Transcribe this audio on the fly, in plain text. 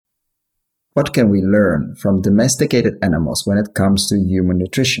What can we learn from domesticated animals when it comes to human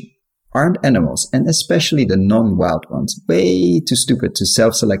nutrition? Aren't animals, and especially the non-wild ones, way too stupid to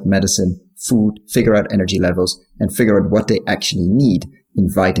self-select medicine, food, figure out energy levels, and figure out what they actually need in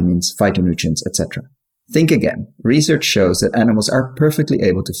vitamins, phytonutrients, etc.? Think again. Research shows that animals are perfectly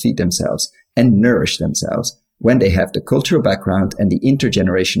able to feed themselves and nourish themselves when they have the cultural background and the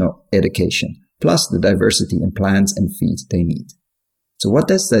intergenerational education, plus the diversity in plants and feed they need. So what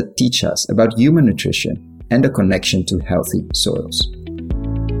does that teach us about human nutrition and the connection to healthy soils?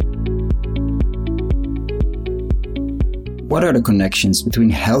 What are the connections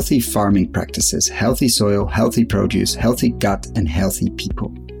between healthy farming practices, healthy soil, healthy produce, healthy gut, and healthy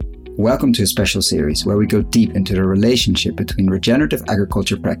people? Welcome to a special series where we go deep into the relationship between regenerative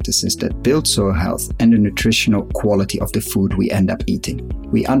agriculture practices that build soil health and the nutritional quality of the food we end up eating.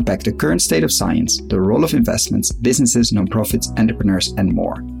 We unpack the current state of science, the role of investments, businesses, nonprofits, entrepreneurs, and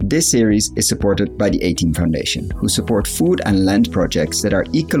more. This series is supported by the A-Team Foundation, who support food and land projects that are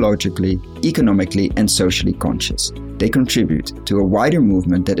ecologically, economically, and socially conscious. They contribute to a wider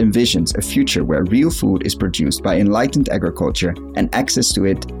movement that envisions a future where real food is produced by enlightened agriculture and access to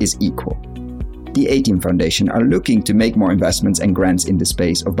it is equal. The A-Team Foundation are looking to make more investments and grants in the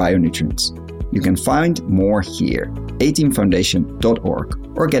space of bionutrients. You can find more here,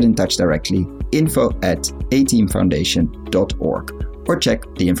 ateamfoundation.org, or get in touch directly, info@ateamfoundation.org, or check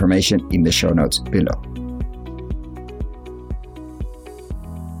the information in the show notes below.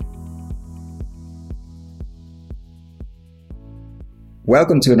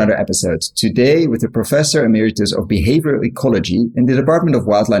 Welcome to another episode, today with the Professor Emeritus of Behavioral Ecology in the Department of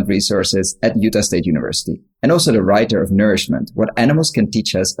Wildlife Resources at Utah State University, and also the writer of Nourishment, What Animals Can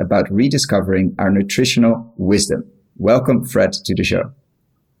Teach Us About Rediscovering Our Nutritional Wisdom. Welcome, Fred, to the show.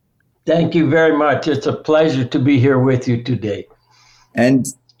 Thank you very much. It's a pleasure to be here with you today. And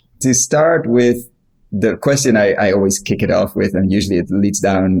to start with the question I always kick it off with, and usually it leads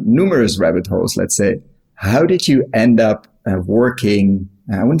down numerous rabbit holes, let's say, how did you end up working,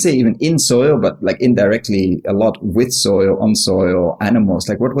 I wouldn't say even in soil, but like indirectly a lot with soil, on soil, animals?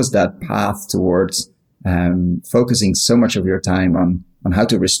 Like what was that path towards focusing so much of your time on how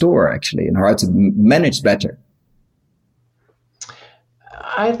to restore actually and how to manage better?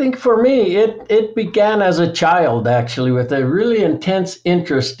 I think for me, it began as a child actually with a really intense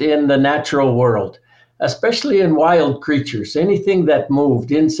interest in the natural world, especially in wild creatures, anything that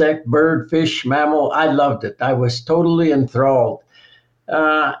moved, insect, bird, fish, mammal. I loved it. I was totally enthralled.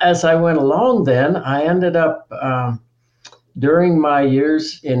 As I went along then, I ended up, during my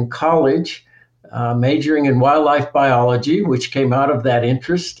years in college, majoring in wildlife biology, which came out of that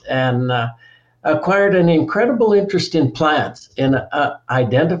interest, and acquired an incredible interest in plants, in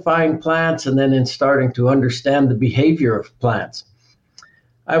identifying plants, and then in starting to understand the behavior of plants.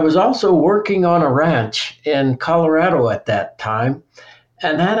 I was also working on a ranch in Colorado at that time,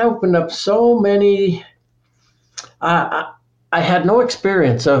 and that opened up so many. I had no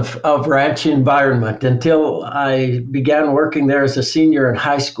experience of ranch environment until I began working there as a senior in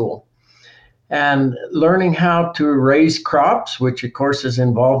high school, and learning how to raise crops, which of course is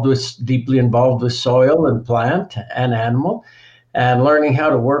deeply involved with soil and plant and animal. And learning how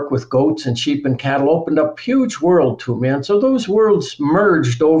to work with goats and sheep and cattle opened up a huge world to me. And so those worlds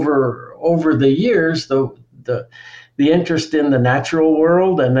merged over the years, the interest in the natural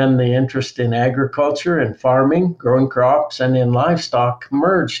world and then the interest in agriculture and farming, growing crops, and in livestock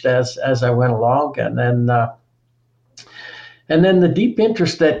merged as I went along. And then the deep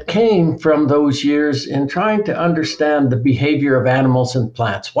interest that came from those years in trying to understand the behavior of animals and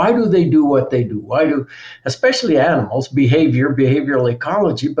plants. Why do they do what they do? Why do, especially animals, behavioral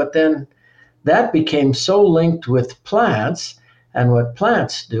ecology, but then that became so linked with plants and what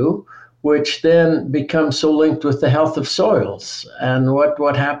plants do, which then becomes so linked with the health of soils and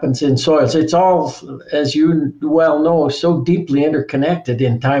what happens in soils. It's all, as you well know, so deeply interconnected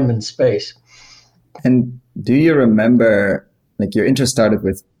in time and space. And do you remember, like your interest started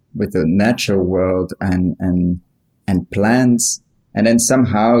with the natural world and plants, and then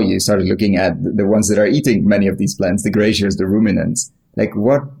somehow you started looking at the ones that are eating many of these plants, the graziers, the ruminants. Like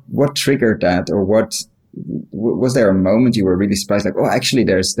what triggered that, or was there a moment you were really surprised, like, oh, actually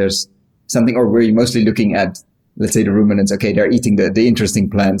there's something, or were you mostly looking at, let's say, the ruminants? Okay, they're eating the interesting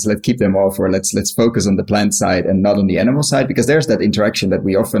plants. Let's keep them off, or let's focus on the plant side and not on the animal side, because there's that interaction that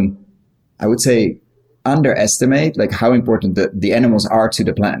we often, I would say, underestimate, like how important the animals are to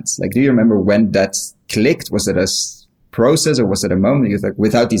the plants. Like, do you remember when that clicked? Was it a process, or was it a moment you thought,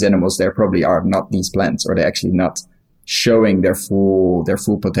 without these animals, there probably are not these plants, or they're actually not showing their full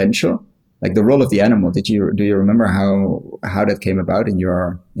potential? like the role of the animal. Do you remember how that came about in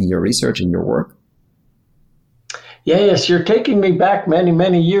your research, in your work? Yes, you're taking me back many,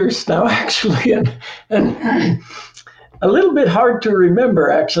 many years now, actually, and a little bit hard to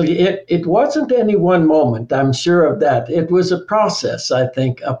remember, actually. It wasn't any one moment, I'm sure of that. It was a process, I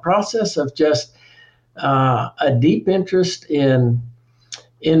think, a process of just a deep interest in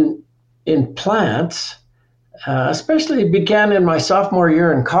plants. Especially began in my sophomore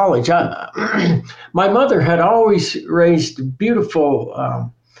year in college. My mother had always raised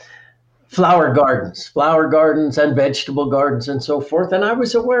beautiful flower gardens and vegetable gardens and so forth. And I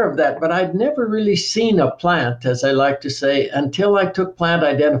was aware of that, but I'd never really seen a plant, as I like to say, until I took plant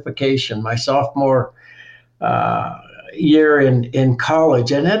identification my sophomore year in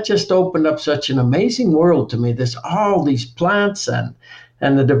college. And that just opened up such an amazing world to me. There's all these plants and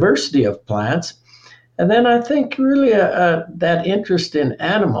the diversity of plants. And then I think really that interest in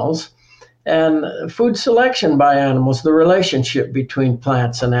animals and food selection by animals, the relationship between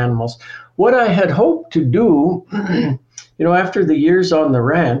plants and animals. What I had hoped to do, after the years on the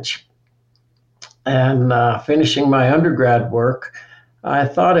ranch and finishing my undergrad work, I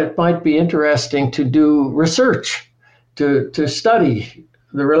thought it might be interesting to do research, to study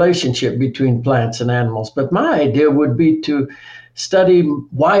the relationship between plants and animals. But my idea would be to study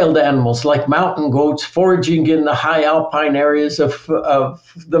wild animals like mountain goats foraging in the high alpine areas of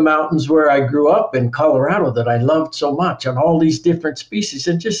the mountains where I grew up in Colorado that I loved so much, and all these different species,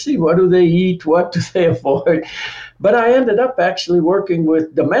 and just see what do they eat, what do they avoid. But I ended up actually working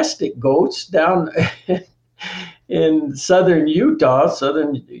with domestic goats down in southern Utah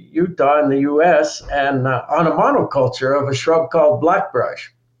in the U.S., and on a monoculture of a shrub called blackbrush.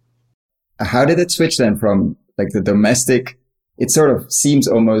 How did it switch then from like the domestic? It sort of seems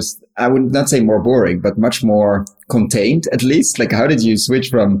almost, I would not say more boring, but much more contained, at least. Like, how did you switch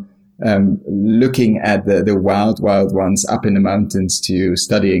from looking at the wild ones up in the mountains to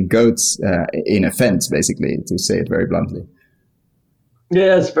studying goats in a fence, basically, to say it very bluntly?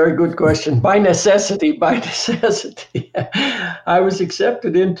 Yes, very good question. By necessity. I was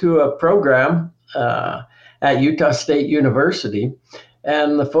accepted into a program at Utah State University.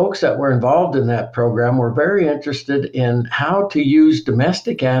 And the folks that were involved in that program were very interested in how to use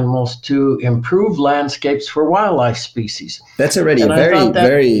domestic animals to improve landscapes for wildlife species. That's already a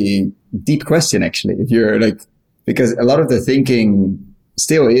very deep question, actually. If you're because a lot of the thinking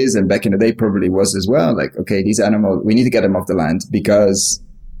still is, and back in the day probably was as well, like, okay, these animals, we need to get them off the land because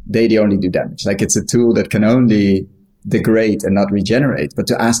they only do damage. Like, it's a tool that can only degrade and not regenerate. But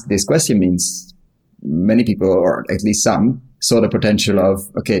to ask this question means many people, or at least some, saw the potential of,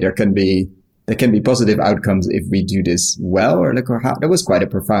 okay, there can be positive outcomes if we do this well, or that was quite a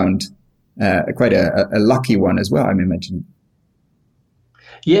profound, quite a lucky one as well, I'm imagining.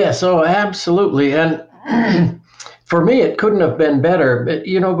 Yeah, so absolutely. And for me, it couldn't have been better. But,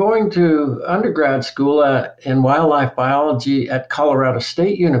 going to undergrad school in wildlife biology at Colorado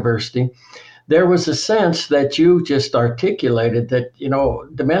State University, there was a sense that you just articulated that,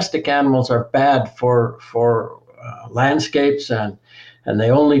 domestic animals are bad for landscapes, and they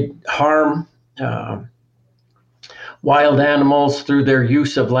only harm wild animals through their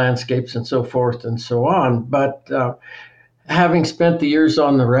use of landscapes and so forth and so on. But having spent the years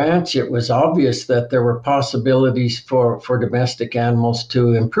on the ranch, it was obvious that there were possibilities for domestic animals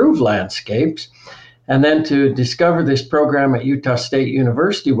to improve landscapes. And then to discover this program at Utah State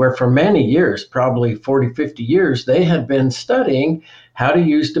University, where for many years, probably 40, 50 years, they had been studying how to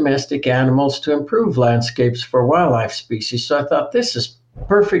use domestic animals to improve landscapes for wildlife species. So I thought this is a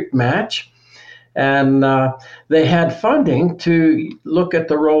perfect match. And they had funding to look at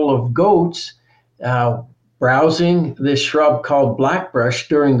the role of goats browsing this shrub called blackbrush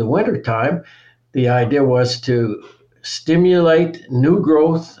during the wintertime. The idea was to stimulate new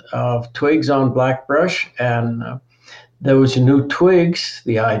growth of twigs on blackbrush, and those new twigs,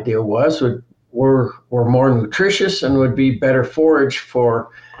 the idea was, were more nutritious and would be better forage for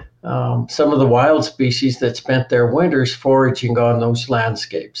some of the wild species that spent their winters foraging on those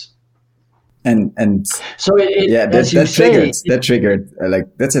landscapes. And so that triggered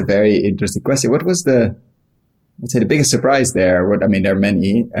that's a very interesting question. What was the biggest surprise there? There are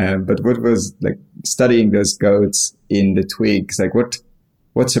many, but what was studying those goats in the twigs?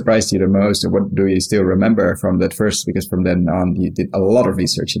 What surprised you the most, or what do you still remember from that first? Because from then on, you did a lot of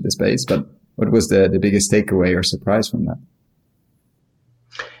research in the space. But what was the biggest takeaway or surprise from that?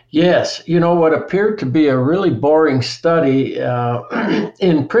 Yes, what appeared to be a really boring study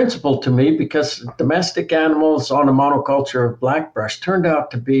in principle to me, because domestic animals on a monoculture of blackbrush turned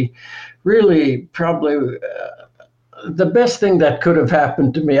out to be really probably the best thing that could have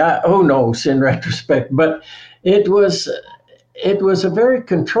happened to me, who knows in retrospect, but it was a very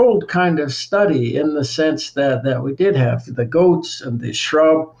controlled kind of study in the sense that we did have the goats and the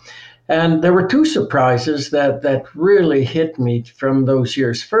shrub. And there were two surprises that really hit me from those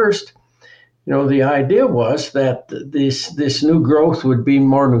years. First, the idea was that this new growth would be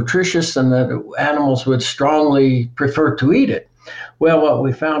more nutritious and that animals would strongly prefer to eat it. Well, what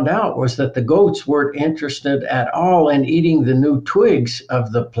we found out was that the goats weren't interested at all in eating the new twigs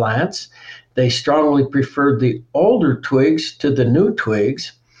of the plants. They strongly preferred the older twigs to the new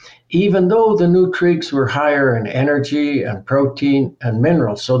twigs, even though the new twigs were higher in energy and protein and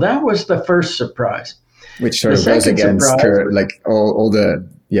minerals. So that was the first surprise. Which sort of goes against all the,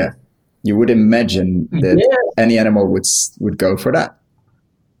 you would imagine that any animal would go for that.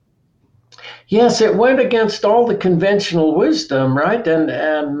 Yes, it went against all the conventional wisdom, right?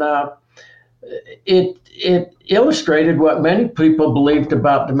 And it illustrated what many people believed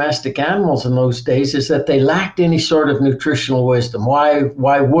about domestic animals in those days, is that they lacked any sort of nutritional wisdom.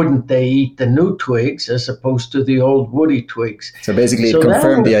 Why wouldn't they eat the new twigs as opposed to the old woody twigs? So basically it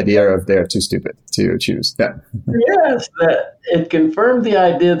confirmed the idea of they're too stupid to choose. Yeah. Yes, it confirmed the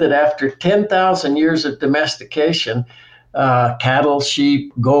idea that after 10,000 years of domestication, cattle,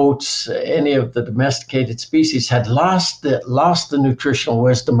 sheep, goats, any of the domesticated species had lost the nutritional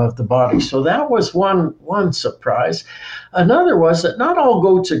wisdom of the body. So that was one surprise. Another was that not all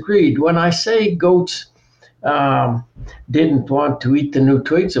goats agreed. When I say goats didn't want to eat the new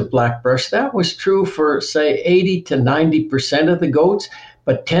twigs of blackbrush, that was true for, say, 80 to 90% of the goats,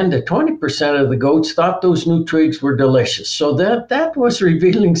 but 10 to 20% of the goats thought those new twigs were delicious. So that was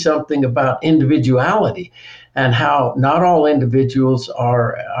revealing something about individuality and how not all individuals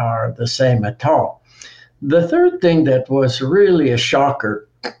are the same at all. The third thing that was really a shocker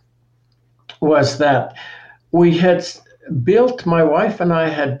was that my wife and I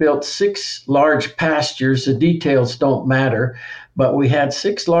had built 6 large pastures. The details don't matter, but we had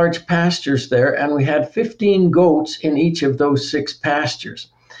 6 large pastures there, and we had 15 goats in each of those 6 pastures.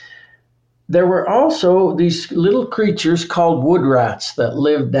 There were also these little creatures called wood rats that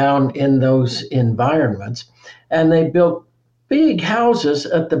lived down in those environments, and they built big houses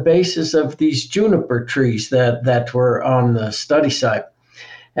at the bases of these juniper trees that were on the study site.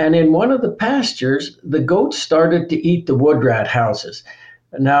 And in one of the pastures, the goats started to eat the wood rat houses.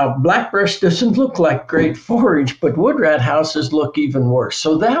 Now, blackbrush doesn't look like great forage, but wood rat houses look even worse.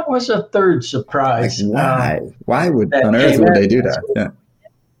 So that was a third surprise. Like why on earth would they do that? Yeah.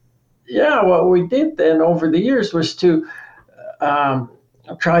 Yeah, what we did then over the years was to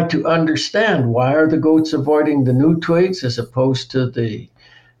try to understand, why are the goats avoiding the new twigs as opposed to the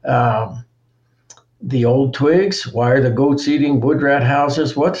old twigs? Why are the goats eating wood rat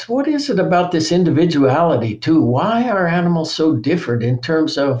houses? What is it about this individuality too? Why are animals so different in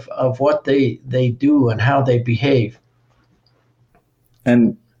terms of what they do and how they behave?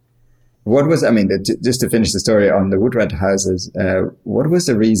 And what was, just to finish the story on the wood rat houses, what was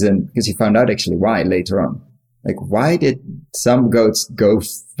the reason, because you found out actually why later on, like why did some goats go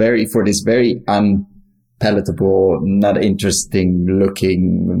for this very unpalatable, not interesting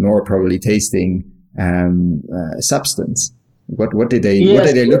looking, nor probably tasting substance? What did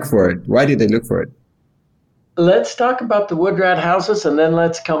they look for it? Why did they look for it? Let's talk about the wood rat houses, and then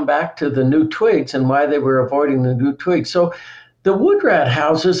let's come back to the new twigs and why they were avoiding the new twigs. So the wood rat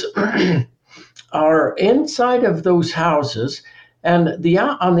houses are inside of those houses, and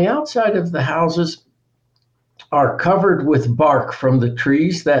on the outside of the houses are covered with bark from the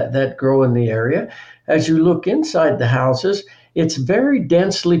trees that grow in the area. As you look inside the houses, it's very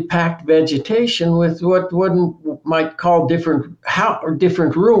densely packed vegetation with what one might call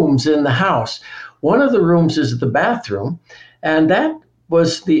different rooms in the house. One of the rooms is the bathroom, and that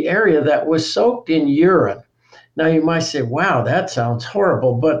was the area that was soaked in urine. Now you might say, wow, that sounds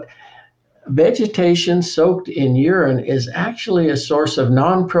horrible, but vegetation soaked in urine is actually a source of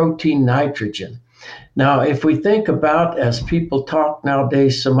non-protein nitrogen. Now, if we think about, as people talk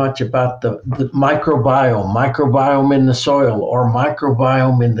nowadays so much about the microbiome in the soil or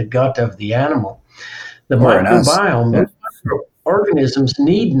microbiome in the gut of the animal, the microbiome, organisms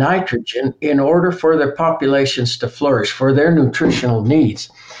need nitrogen in order for their populations to flourish, for their nutritional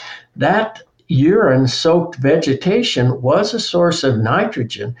needs. That urine-soaked vegetation was a source of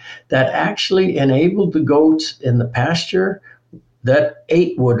nitrogen that actually enabled the goats in the pasture that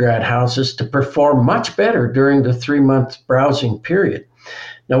ate wood rat houses to perform much better during the 3-month browsing period.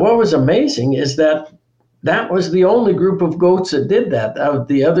 Now, what was amazing is that was the only group of goats that did that. Of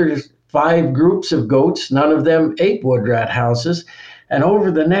the other 5 groups of goats, none of them ate wood rat houses. And over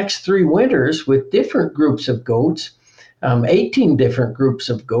the next 3 winters with different groups of goats, 18 different groups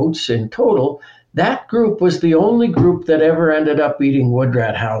of goats in total. That group was the only group that ever ended up eating wood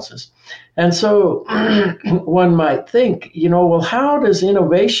rat houses. And so one might think, well, how does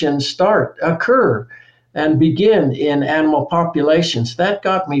innovation occur, and begin in animal populations? That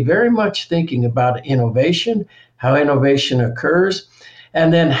got me very much thinking about innovation, how innovation occurs,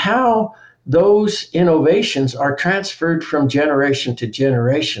 and then how those innovations are transferred from generation to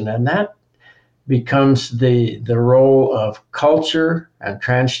generation. And that becomes the role of culture and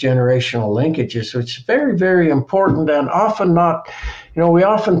transgenerational linkages, which is very, very important, and often not, we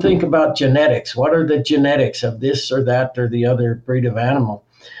often think about genetics. What are the genetics of this or that or the other breed of animal?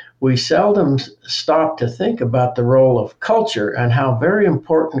 We seldom stop to think about the role of culture and how very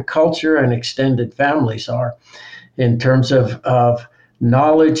important culture and extended families are in terms of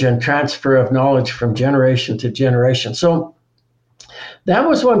knowledge and transfer of knowledge from generation to generation. So that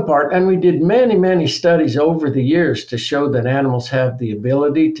was one part, and we did many, many studies over the years to show that animals have the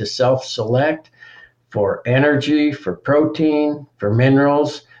ability to self-select for energy, for protein, for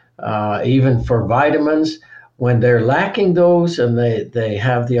minerals, even for vitamins. When they're lacking those and they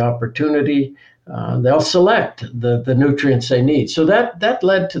have the opportunity, they'll select the nutrients they need. So that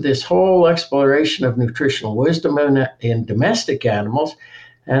led to this whole exploration of nutritional wisdom in domestic animals,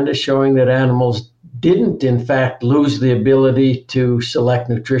 and is showing that animals didn't, in fact, lose the ability to select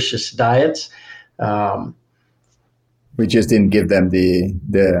nutritious diets. We just didn't give them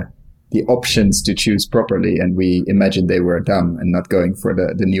the options to choose properly, and we imagined they were dumb and not going for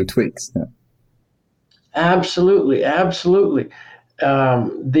the new tweaks. Yeah. Absolutely, absolutely.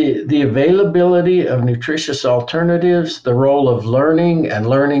 The availability of nutritious alternatives, the role of learning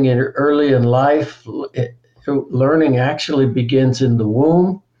early in life. Learning actually begins in the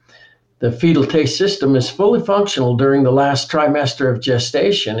womb. The fetal taste system is fully functional during the last trimester of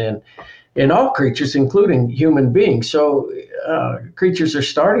gestation in all creatures, including human beings. So creatures are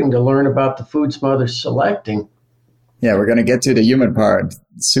starting to learn about the foods mother's selecting. Yeah, we're going to get to the human part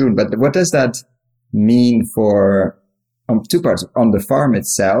soon. But what does that mean for two parts? On the farm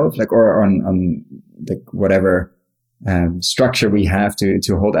itself, or on whatever structure we have to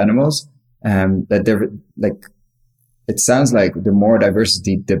hold animals, that they're it sounds like the more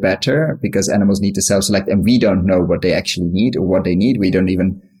diversity, the better, because animals need to self-select, and we don't know what they actually need or what they need. We don't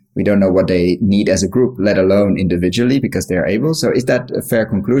know what they need as a group, let alone individually, because they're able. So is that a fair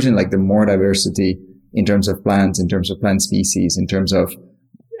conclusion? Like the more diversity in terms of plants, in terms of plant species, in terms of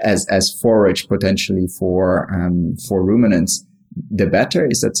as forage potentially for ruminants, the better?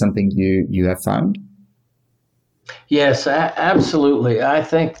 Is that something you have found? Yes, absolutely. I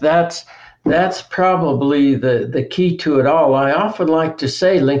think that's probably the key to it all. I often like to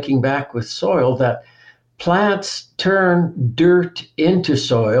say, linking back with soil, that plants turn dirt into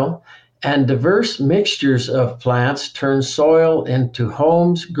soil, and diverse mixtures of plants turn soil into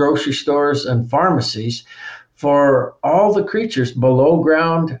homes, grocery stores, and pharmacies for all the creatures below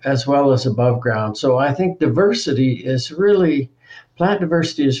ground as well as above ground. So I think plant diversity is really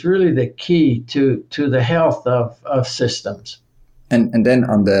the key to the health of systems. And then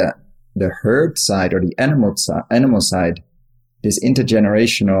on the herd side or the animal side, this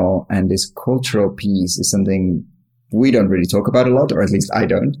intergenerational and this cultural piece is something we don't really talk about a lot, or at least I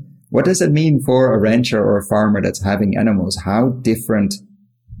don't. What does it mean for a rancher or a farmer that's having animals? How different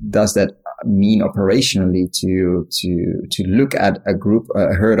does that mean operationally to look at a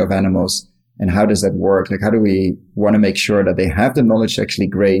herd of animals, and how does that work? Like, how do we want to make sure that they have the knowledge to actually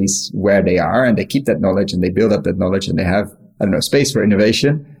graze where they are, and they keep that knowledge and they build up that knowledge, and they have, space for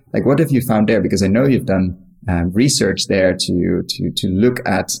innovation? Like, what have you found there? Because I know you've done research there to look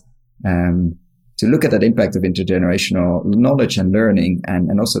at that impact of intergenerational knowledge and learning,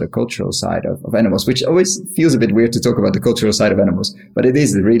 and also the cultural side of animals, which always feels a bit weird to talk about the cultural side of animals, but it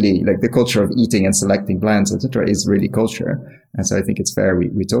is really, like, the culture of eating and selecting plants, etc., is really culture. And so I think it's fair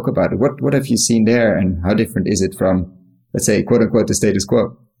we talk about it. What have you seen there, and how different is it from, let's say, quote unquote, the status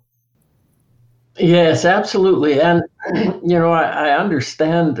quo? Yes, absolutely. And, I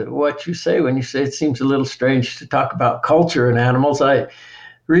understand what you say when you say it seems a little strange to talk about culture in animals. I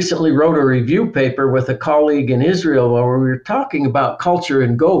recently wrote a review paper with a colleague in Israel where we were talking about culture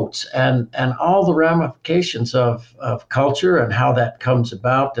in goats and all the ramifications of culture and how that comes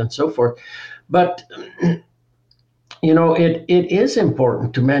about and so forth. But, it is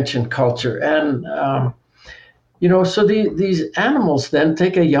important to mention culture. And, so these animals then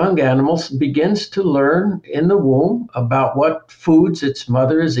take a young animal, begins to learn in the womb about what foods its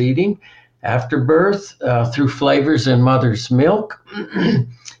mother is eating. After birth, through flavors in mother's milk,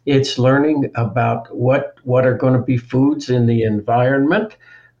 it's learning about what are going to be foods in the environment.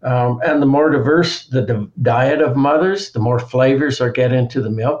 And the more diverse the diet of mothers, the more flavors are get into the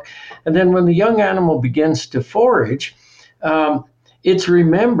milk. And then when the young animal begins to forage, it's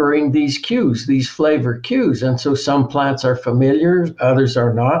remembering these cues, these flavor cues. And so some plants are familiar, others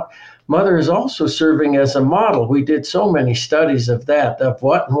are not. Mother is also serving as a model. We did so many studies of that, of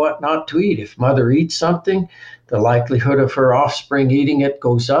what and what not to eat. If mother eats something, the likelihood of her offspring eating it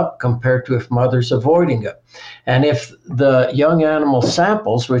goes up compared to if mother's avoiding it. And if the young animal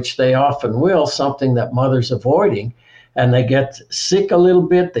samples, which they often will, something that mother's avoiding, and they get sick a little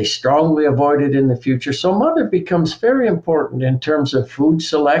bit, they strongly avoid it in the future. So mother becomes very important in terms of food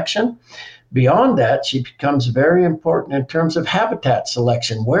selection. Beyond that, she becomes very important in terms of habitat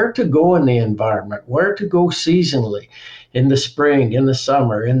selection, where to go in the environment, where to go seasonally, in the spring, in the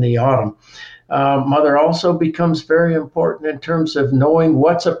summer, in the autumn. Mother also becomes very important in terms of knowing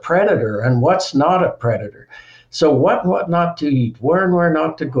what's a predator and what's not a predator. So what not to eat, where and where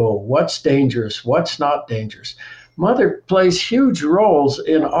not to go, what's dangerous, what's not dangerous. Mother plays huge roles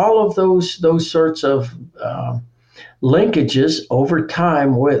in all of those sorts of linkages over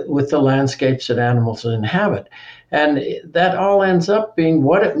time with the landscapes that animals inhabit. And that all ends up being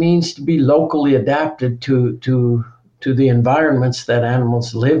what it means to be locally adapted to the environments that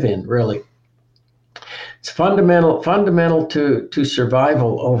animals live in, really. It's fundamental to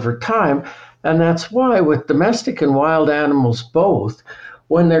survival over time. And that's why with domestic and wild animals both,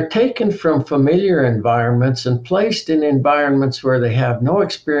 when they're taken from familiar environments and placed in environments where they have no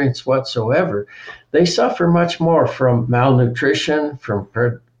experience whatsoever, they suffer much more from malnutrition, from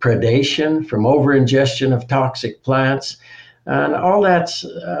predation, from overingestion of toxic plants. And all that's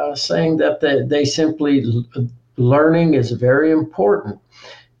saying that they simply, learning is very important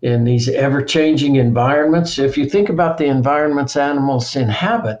in these ever-changing environments. If you think about the environments animals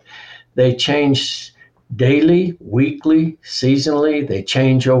inhabit, they change daily, weekly, seasonally, they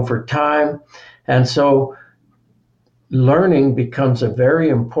change over time. And so learning becomes a very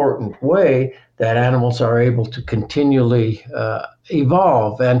important way that animals are able to continually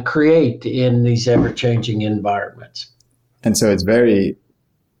evolve and create in these ever-changing environments. And so it's very,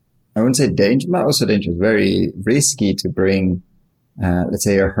 I wouldn't say dangerous, but also dangerous, very risky to bring, let's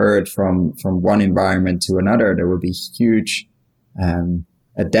say, a herd from one environment to another. There will be huge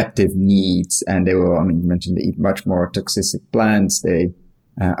adaptive needs, and they will, you mentioned they eat much more toxic plants. They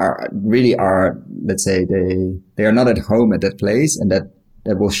let's say, they are not at home at that place, and that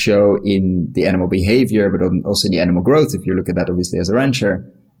will show in the animal behavior, but also in the animal growth, if you look at that obviously as a rancher.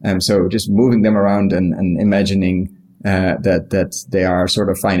 So just moving them around and imagining that they are sort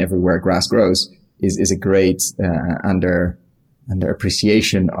of fine everywhere grass grows is a great under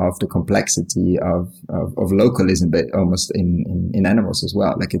appreciation of the complexity of localism, but almost in animals as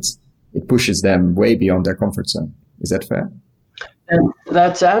well. Like it pushes them way beyond their comfort zone. Is that fair? And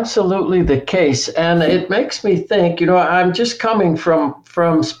that's absolutely the case. And it makes me think, I'm just coming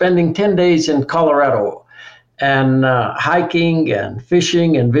from spending 10 days in Colorado and hiking and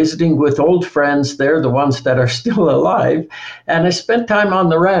fishing and visiting with old friends. They're the ones that are still alive. And I spent time on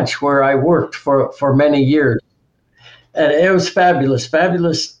the ranch where I worked for many years. And it was fabulous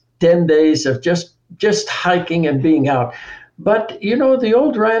 10 days of just hiking and being out. But, the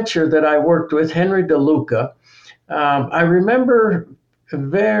old rancher that I worked with, Henry DeLuca, I remember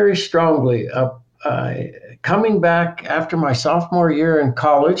very strongly coming back after my sophomore year in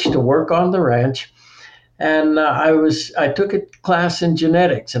college to work on the ranch. And I took a class in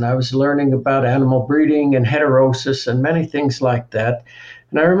genetics, and I was learning about animal breeding and heterosis and many things like that.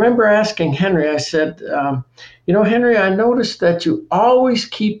 And I remember asking Henry, I said, Henry, I noticed that you always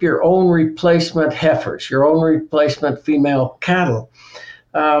keep your own replacement heifers, your own replacement female cattle.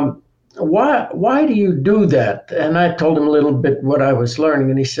 Why do you do that? And I told him a little bit what I was learning.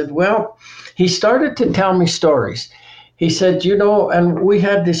 And he said, well, he started to tell me stories. He said, and we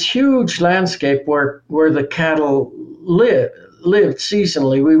had this huge landscape where the cattle lived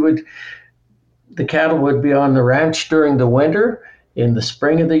seasonally. The cattle would be on the ranch during the winter. In the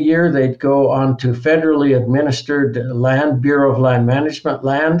spring of the year, they'd go onto federally administered land, Bureau of Land Management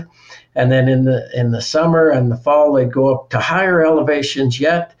land. And then in the summer and the fall, they'd go up to higher elevations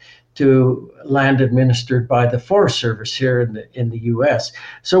yet to land administered by the Forest Service here in the U.S.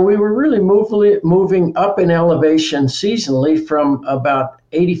 So we were really moving up in elevation seasonally from about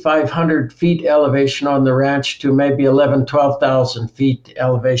 8,500 feet elevation on the ranch to maybe 11,000, 12,000 feet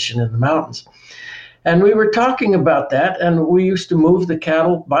elevation in the mountains. And we were talking about that, and we used to move the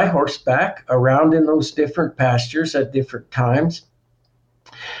cattle by horseback around in those different pastures at different times.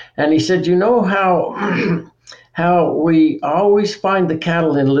 And he said, how we always find the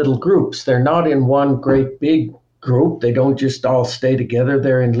cattle in little groups. They're not in one great big group. They don't just all stay together.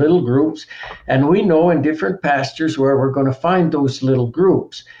 They're in little groups. And we know in different pastures where we're going to find those little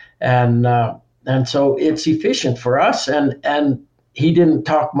groups. And so it's efficient for us. And he didn't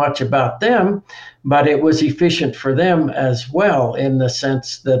talk much about them, but it was efficient for them as well in the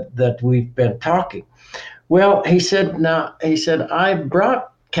sense that we've been talking. Well, he said, I brought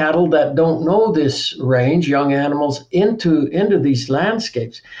cattle that don't know this range, young animals, into these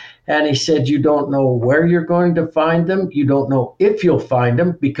landscapes. And he said, you don't know where you're going to find them. You don't know if you'll find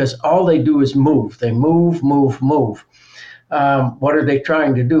them because all they do is move. They move, move, move. What are they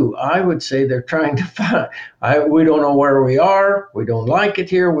trying to do? I would say they're trying to find, we don't know where we are. We don't like it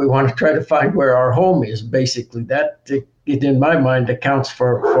here. We want to try to find where our home is. Basically, that, in my mind, accounts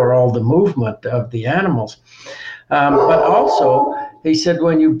for all the movement of the animals. But also, he said,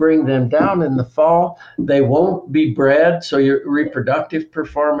 when you bring them down in the fall, they won't be bred, so your reproductive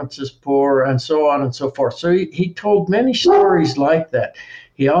performance is poor, and so on and so forth. So he told many stories like that.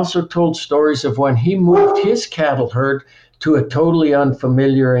 He also told stories of when he moved his cattle herd to a totally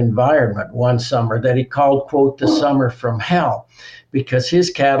unfamiliar environment one summer that he called, quote, the summer from hell, because his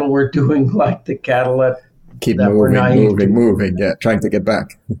cattle were doing like the cattle that were naive. Moving, trying to get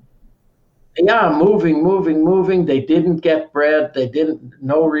back. Yeah, moving. They didn't get bred. They didn't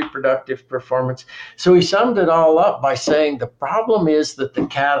know reproductive performance. So he summed it all up by saying the problem is that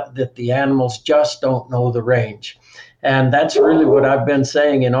the animals just don't know the range. And that's really what I've been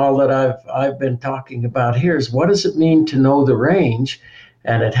saying in all that I've been talking about here is what does it mean to know the range?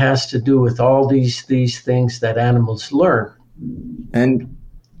 And it has to do with all these things that animals learn. And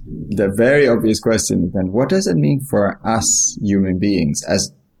the very obvious question is then, what does it mean for us human beings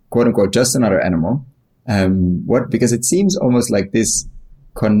as quote unquote just another animal? Because it seems almost like this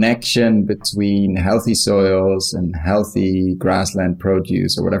connection between healthy soils and healthy grassland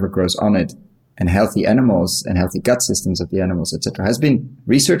produce or whatever grows on it, and healthy animals and healthy gut systems of the animals, etc., has been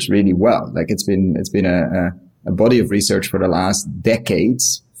researched really well. Like it's been a body of research for the last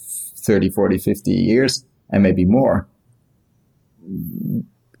decades, 30, 40, 50 years, and maybe more.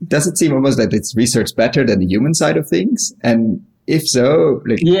 Does it seem almost like it's researched better than the human side of things? And if so,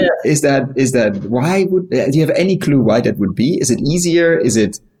 is that why do you have any clue why that would be? Is it easier? Is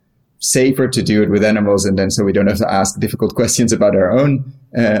it safer to do it with animals, and then so we don't have to ask difficult questions about our own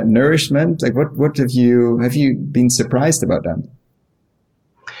nourishment? Like what have you been surprised about that?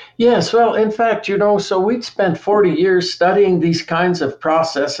 Yes, well, in fact, so we'd spent 40 years studying these kinds of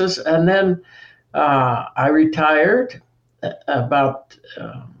processes, and then I retired about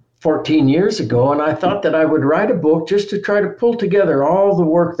 14 years ago, and I thought that I would write a book just to try to pull together all the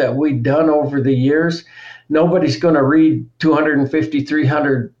work that we'd done over the years. Nobody's going to read 250,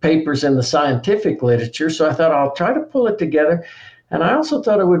 300 papers in the scientific literature, so I thought I'll try to pull it together. And I also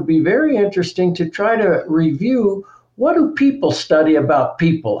thought it would be very interesting to try to review what do people study about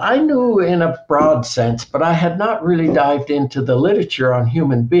people. I knew in a broad sense, but I had not really dived into the literature on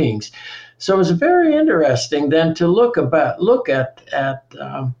human beings. So it was very interesting then to look at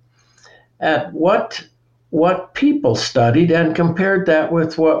what people studied and compared that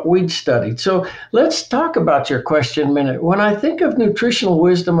with what we'd studied. So let's talk about your question a minute. When I think of nutritional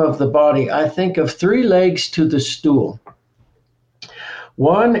wisdom of the body, I think of three legs to the stool.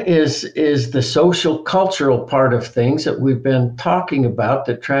 One is the social cultural part of things that we've been talking about,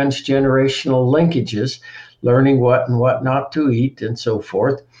 the transgenerational linkages, learning what and what not to eat and so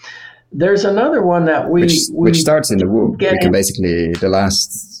forth. There's another one that which starts in the womb. We can basically, the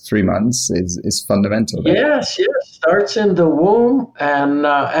last 3 months is fundamental. Right? Yes, starts in the womb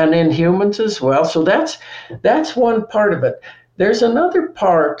and in humans as well. So that's one part of it. There's another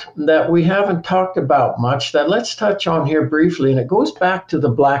part that we haven't talked about much that let's touch on here briefly, and it goes back to the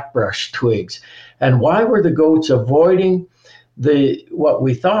blackbrush twigs. And why were the goats avoiding what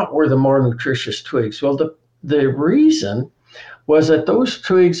we thought were the more nutritious twigs? Well, the reason was that those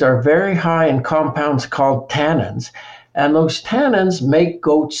twigs are very high in compounds called tannins, and those tannins make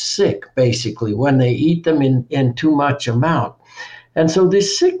goats sick, basically, when they eat them in too much amount. And so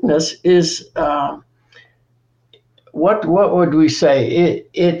this sickness is... What would we say?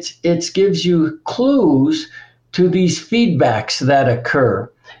 It gives you clues to these feedbacks that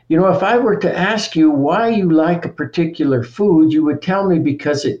occur. If I were to ask you why you like a particular food, you would tell me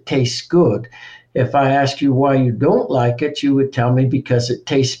because it tastes good. If I ask you why you don't like it, you would tell me because it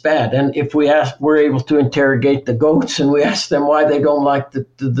tastes bad. And if we're able to interrogate the goats and we ask them why they don't like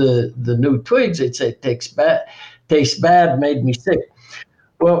the new twigs, they'd say it tastes bad, made me sick.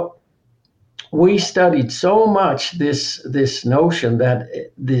 Well, we studied so much this notion that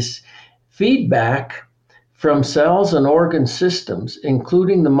this feedback from cells and organ systems,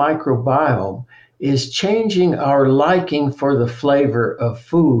 including the microbiome, is changing our liking for the flavor of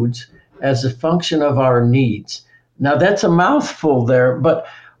foods as a function of our needs. Now, that's a mouthful there, but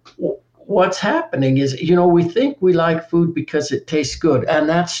what's happening is, we think we like food because it tastes good, and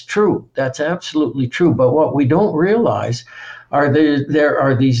that's true. That's absolutely true. But what we don't realize are there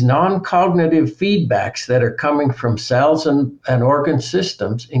are these non-cognitive feedbacks that are coming from cells and organ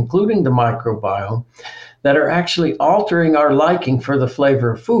systems, including the microbiome, that are actually altering our liking for the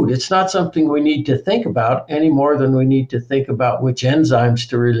flavor of food. It's not something we need to think about any more than we need to think about which enzymes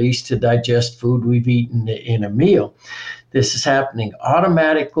to release to digest food we've eaten in a meal. This is happening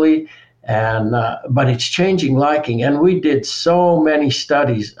automatically, and but it's changing liking. And we did so many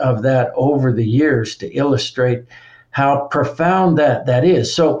studies of that over the years to illustrate how profound that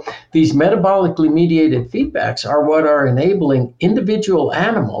is. So these metabolically mediated feedbacks are what are enabling individual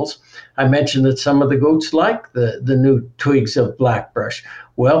animals. I mentioned that some of the goats like the new twigs of blackbrush.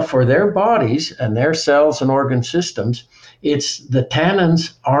 Well, for their bodies and their cells and organ systems, it's the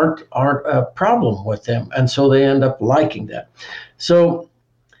tannins aren't a problem with them, and so they end up liking that. So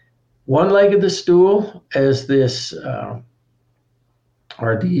one leg of the stool is this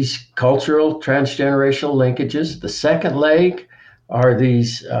are these cultural transgenerational linkages. The second leg are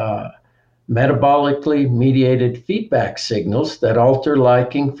these metabolically mediated feedback signals that alter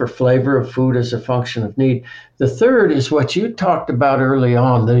liking for flavor of food as a function of need. The third is what you talked about early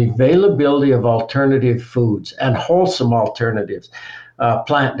on, the availability of alternative foods and wholesome alternatives.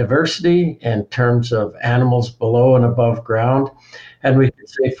 Plant diversity in terms of animals below and above ground. And we could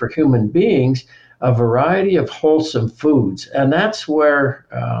say for human beings, a variety of wholesome foods. And that's where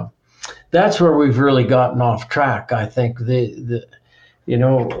we've really gotten off track. I think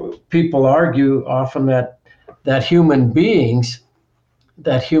people argue often that human beings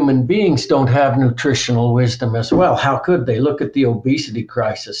don't have nutritional wisdom as well. How could they? Look at the obesity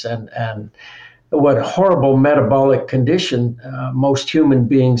crisis and what a horrible metabolic condition most human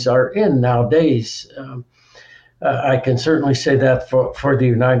beings are in nowadays. I can certainly say that for the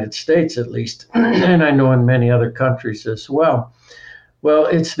United States at least, and I know in many other countries as well. Well,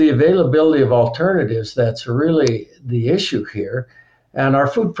 it's the availability of alternatives that's really the issue here. And our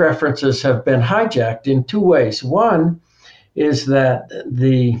food preferences have been hijacked in two ways. One is that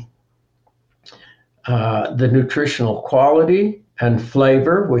the nutritional quality and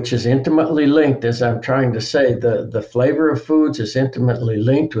flavor, which is intimately linked, as I'm trying to say, the flavor of foods is intimately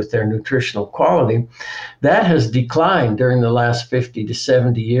linked with their nutritional quality. That has declined during the last 50 to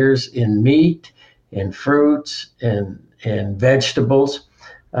 70 years in meat, in fruits, in vegetables,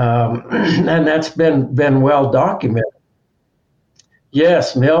 and that's been well documented.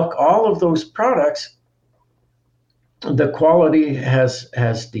 Yes, milk, all of those products, the quality has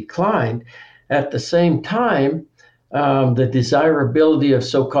declined. At the same time, the desirability of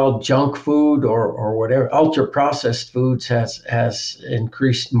so-called junk food or whatever ultra-processed foods has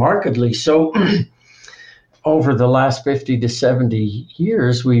increased markedly. So over the last 50 to 70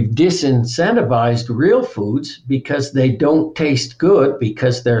 years, we've disincentivized real foods because they don't taste good,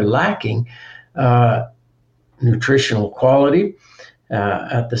 because they're lacking nutritional quality.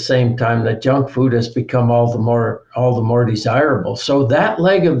 At the same time that junk food has become all the more desirable. So that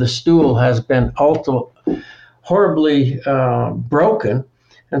leg of the stool has been horribly broken,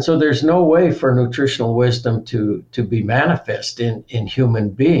 and so there's no way for nutritional wisdom to be manifest in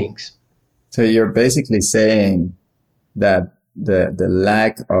human beings. So you're basically saying that the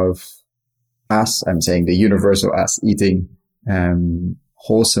lack of us, I'm saying the universal us, eating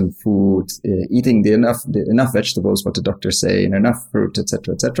wholesome food, eating enough vegetables, what the doctors say, and enough fruit,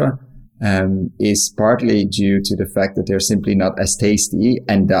 etc., is partly due to the fact that they're simply not as tasty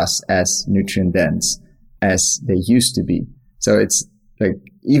and thus as nutrient dense as they used to be. So it's like,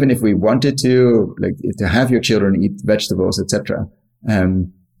 even if we wanted to, like, to have your children eat vegetables, etc.,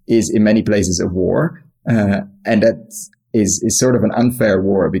 is in many places a war, and that is sort of an unfair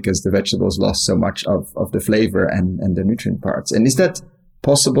war because the vegetables lost so much of the flavor and the nutrient parts. And is that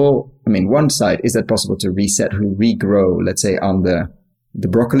possible? I mean, one side, is that possible to regrow, let's say on the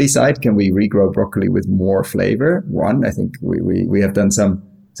broccoli side? Can we regrow broccoli with more flavor? One, I think we have done some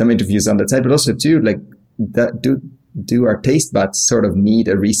interviews on that side, but also two, like, that do our taste buds sort of need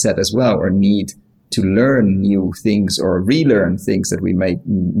a reset as well, or need to learn new things or relearn things that we made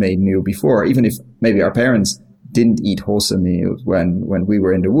new before, even if maybe our parents didn't eat wholesome meals when we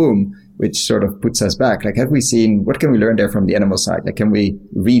were in the womb, which sort of puts us back. Like, have we seen, what can we learn there from the animal side? Like, can we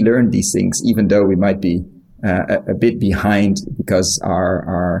relearn these things, even though we might be a bit behind because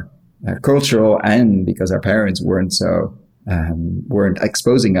our cultural and because our parents weren't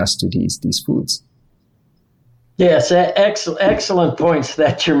exposing us to these foods? Yes, excellent points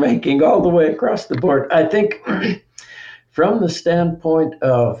that you're making all the way across the board. I think from the standpoint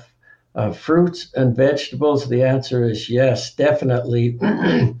of fruits and vegetables, the answer is yes, definitely.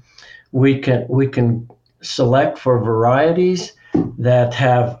 We can select for varieties that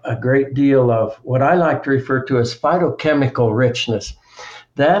have a great deal of what I like to refer to as phytochemical richness.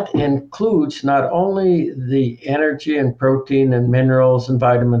 That includes not only the energy and protein and minerals and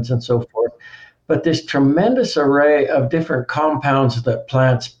vitamins and so forth, but this tremendous array of different compounds that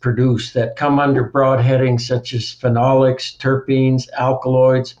plants produce that come under broad headings such as phenolics, terpenes,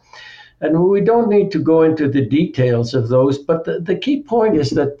 alkaloids. And we don't need to go into the details of those, but the key point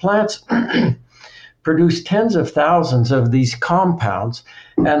is that plants produce tens of thousands of these compounds,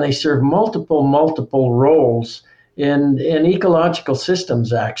 and they serve multiple roles in ecological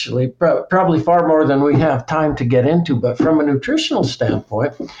systems, actually, probably far more than we have time to get into. But from a nutritional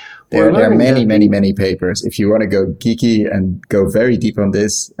standpoint, there are many papers. If you want to go geeky and go very deep on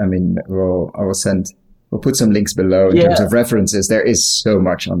this, I mean, we'll put some links below in terms of references. There is so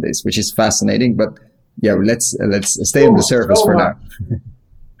much on this, which is fascinating. But yeah, let's stay on the surface for now.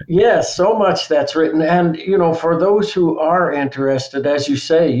 Yes, so much that's written. And, for those who are interested, as you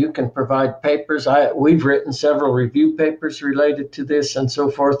say, you can provide papers. We've written several review papers related to this and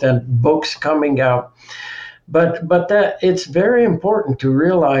so forth, and books coming out. But that it's very important to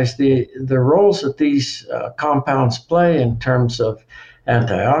realize the roles that these compounds play in terms of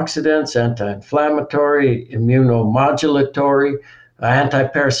antioxidants, anti-inflammatory, immunomodulatory,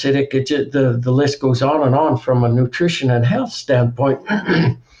 anti-parasitic. The list goes on and on from a nutrition and health standpoint.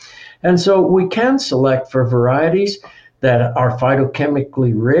 And so we can select for varieties that are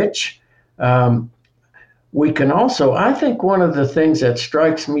phytochemically rich. We can also, I think one of the things that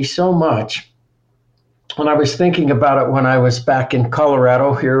strikes me so much when I was thinking about it when I was back in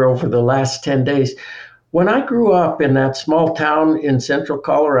Colorado here over the last 10 days, when I grew up in that small town in central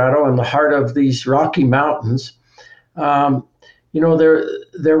Colorado in the heart of these Rocky Mountains, there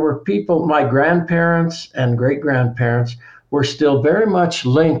were people, my grandparents and great-grandparents were still very much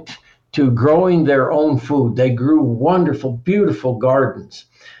linked to growing their own food. They grew wonderful, beautiful gardens.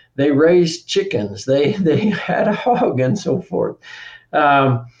 They raised chickens. They had a hog and so forth.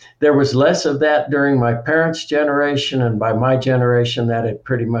 There was less of that during my parents' generation, and by my generation, that had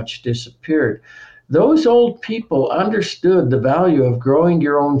pretty much disappeared. Those old people understood the value of growing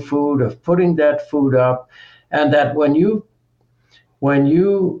your own food, of putting that food up, and that when you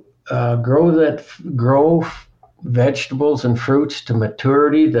grow vegetables and fruits to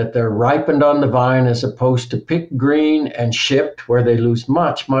maturity, that they're ripened on the vine as opposed to picked green and shipped where they lose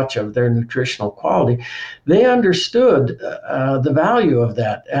much of their nutritional quality. They understood the value of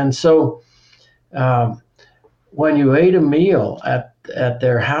that. And so when you ate a meal at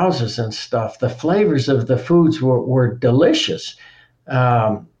their houses and stuff, the flavors of the foods were delicious.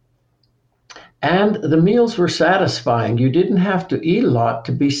 And the meals were satisfying. You didn't have to eat a lot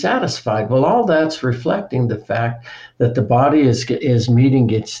to be satisfied. Well, all that's reflecting the fact that the body is meeting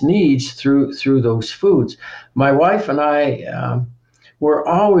its needs through those foods. My wife and I were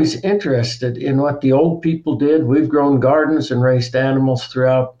always interested in what the old people did. We've grown gardens and raised animals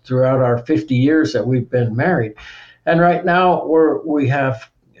throughout our 50 years that we've been married. And right now we have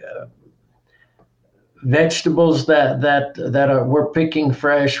vegetables that we're picking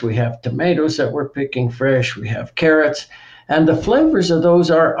fresh. We have tomatoes that we're picking fresh. We have carrots, and the flavors of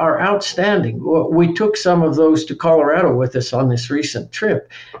those are outstanding. We took some of those to Colorado with us on this recent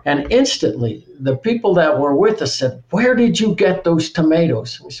trip, and instantly the people that were with us said, "Where did you get those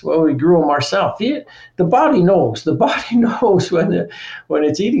tomatoes?" We said, "Well, we grew them ourselves." The body knows. The body knows when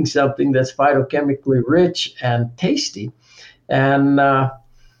it's eating something that's phytochemically rich and tasty, and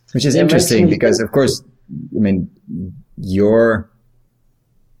which is interesting because, of course, I mean, your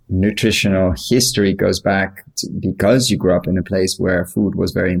nutritional history goes back because you grew up in a place where food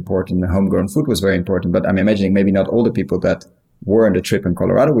was very important, and homegrown food was very important. But I'm imagining maybe not all the people that were on the trip in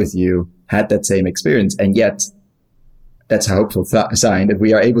Colorado with you had that same experience. And yet that's a hopeful sign that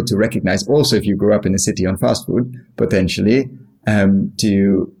we are able to recognize also, if you grew up in a city on fast food, potentially,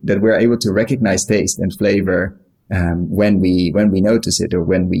 that we're able to recognize taste and flavor when we notice it or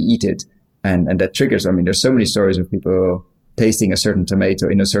when we eat it. And that triggers, I mean, there's so many stories of people tasting a certain tomato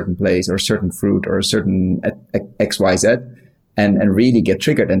in a certain place or a certain fruit or a certain XYZ and really get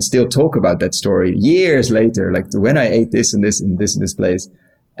triggered and still talk about that story years later, like when I ate this and this and this and this place.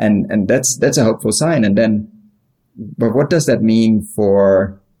 And that's a hopeful sign. And then, but what does that mean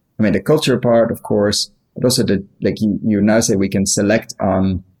for, I mean, the culture part, of course, but also like you now say we can select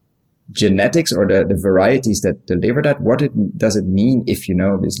on genetics or the varieties that deliver that? Does it mean if you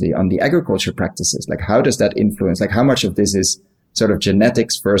know, obviously, on the agriculture practices? Like, how does that influence? Like, how much of this is sort of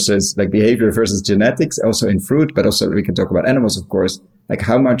genetics versus like behavior versus genetics, also in fruit, but also we can talk about animals, of course. Like,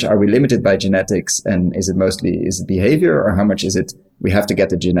 how much are we limited by genetics, and is it behavior, or how much is it we have to get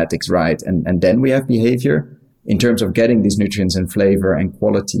the genetics right and then we have behavior in terms of getting these nutrients and flavor and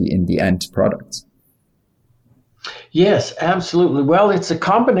quality in the end products? Yes, absolutely. Well, it's a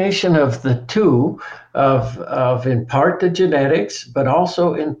combination of the two, of in part the genetics, but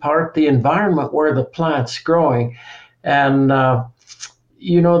also in part the environment where the plant's growing. And,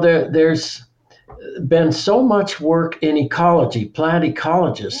 there's been so much work in ecology, plant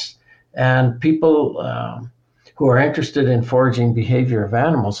ecologists, and people who are interested in foraging behavior of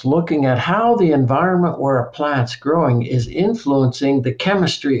animals, looking at how the environment where a plant's growing is influencing the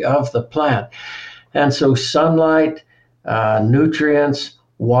chemistry of the plant. And so sunlight, nutrients,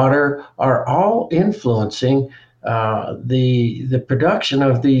 water are all influencing the production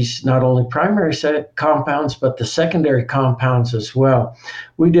of these not only primary compounds, but the secondary compounds as well.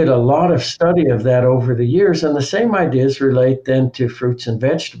 We did a lot of study of that over the years, and the same ideas relate then to fruits and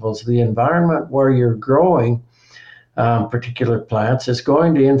vegetables. The environment where you're growing particular plants is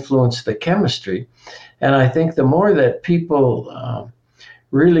going to influence the chemistry. And I think the more that people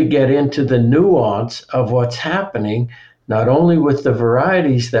really get into the nuance of what's happening, not only with the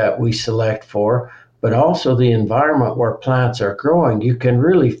varieties that we select for, but also the environment where plants are growing, you can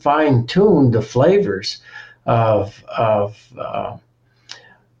really fine-tune the flavors of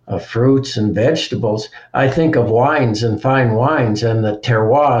fruits and vegetables. I think of wines and fine wines and the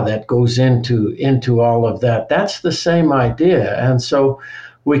terroir that goes into all of that. That's the same idea. And so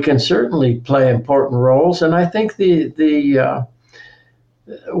we can certainly play important roles. And I think the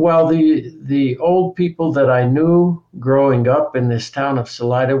old people that I knew growing up in this town of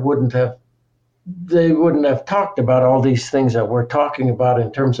Salida wouldn't have talked about all these things that we're talking about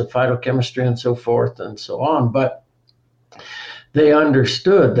in terms of phytochemistry and so forth and so on. But they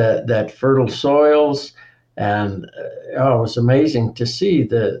understood that fertile soils, and it was amazing to see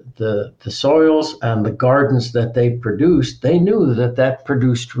the soils and the gardens that they produced. They knew that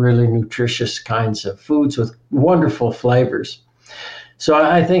produced really nutritious kinds of foods with wonderful flavors. So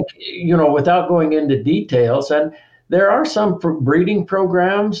I think, without going into details, and there are some breeding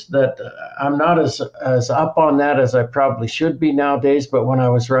programs that I'm not as up on that as I probably should be nowadays. But when I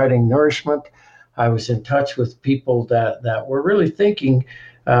was writing Nourishment, I was in touch with people that were really thinking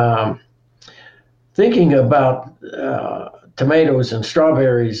about tomatoes and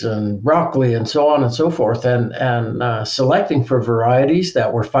strawberries and broccoli and so on and so forth, and selecting for varieties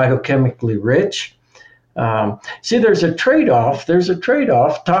that were phytochemically rich. See, there's a trade-off.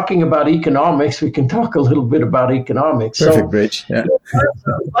 Talking about economics, we can talk a little bit about economics. Perfect, Bridge. Yeah.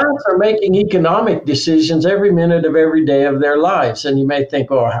 Plants are making economic decisions every minute of every day of their lives. And you may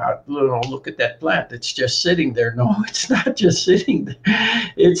think, look at that plant. It's just sitting there. No, it's not just sitting there.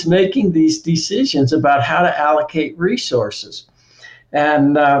 It's making these decisions about how to allocate resources.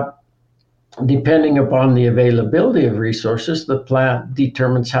 And depending upon the availability of resources, the plant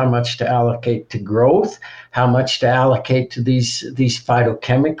determines how much to allocate to growth, how much to allocate to these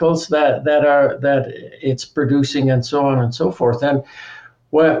phytochemicals that it's producing, and so on and so forth. And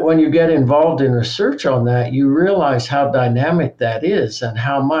when you get involved in research on that, you realize how dynamic that is and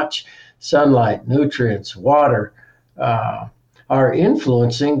how much sunlight, nutrients, water are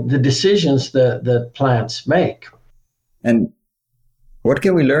influencing the decisions that plants make. And what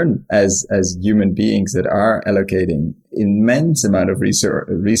can we learn as human beings that are allocating immense amount of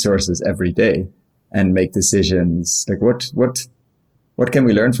resources every day and make decisions? Like what can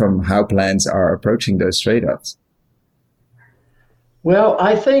we learn from how plants are approaching those trade-offs? Well,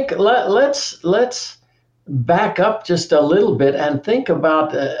 I think let's back up just a little bit and think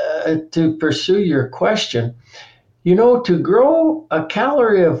about to pursue your question. To grow a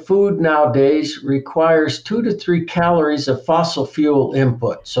calorie of food nowadays requires 2 to 3 calories of fossil fuel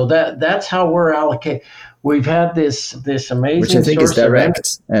input. So that's how we're allocating. We've had this amazing, which I think is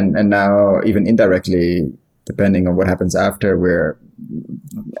direct, and now even indirectly, depending on what happens after, we're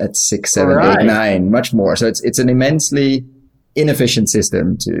at 6, 7, right. 8, 9, much more. So it's an immensely inefficient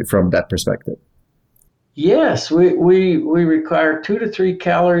system from that perspective. Yes, we require 2 to 3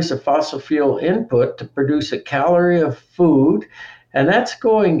 calories of fossil fuel input to produce a calorie of food, and that's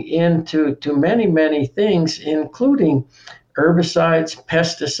going into many, many things, including herbicides,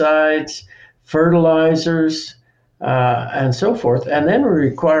 pesticides, fertilizers, and so forth. And then we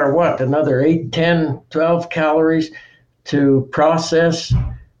require another 8, 10, 12 calories to process,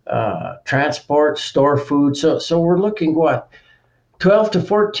 transport, store food. So we're looking 12 to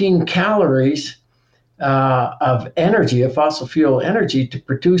 14 calories of energy, of fossil fuel energy, to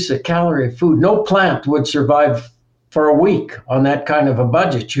produce a calorie of food. No plant would survive for a week on that kind of a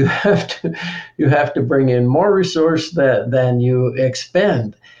budget. You have to bring in more resource than you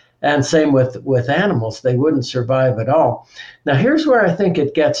expend. And same with animals, they wouldn't survive at all. Now, here's where I think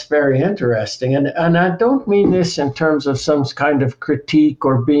it gets very interesting. And I don't mean this in terms of some kind of critique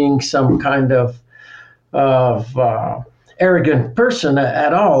or being some kind of arrogant person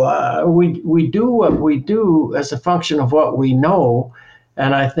at all. We do what we do as a function of what we know.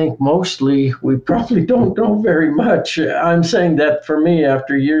 And I think mostly we probably don't know very much. I'm saying that for me,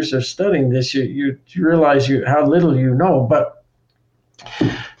 after years of studying this, you realize how little you know. But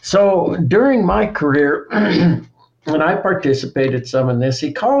so during my career, and I participated some in this,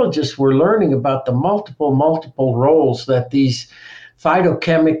 ecologists were learning about the multiple roles that these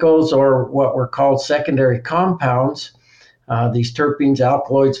phytochemicals, or what were called secondary compounds, these terpenes,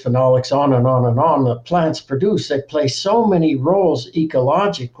 alkaloids, phenolics, on and on and on, that plants produce. They play so many roles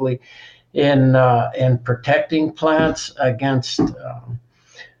ecologically in protecting plants against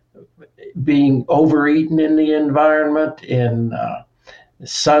being overeaten in the environment, in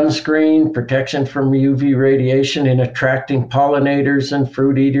sunscreen, protection from UV radiation, in attracting pollinators and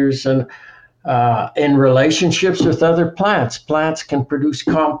fruit eaters, and in relationships with other plants. Plants can produce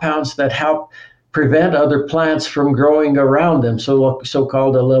compounds that help prevent other plants from growing around them,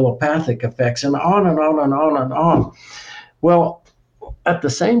 so-called allelopathic effects, and on and on and on and on. Well, at the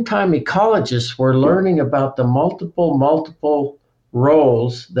same time, ecologists were learning about the multiple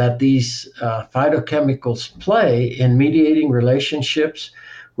roles that these phytochemicals play in mediating relationships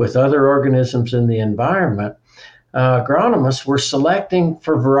with other organisms in the environment. Agronomists were selecting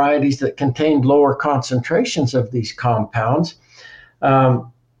for varieties that contained lower concentrations of these compounds,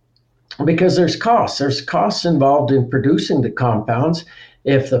 because there's costs. There's costs involved in producing the compounds.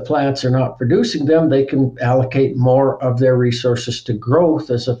 If the plants are not producing them, they can allocate more of their resources to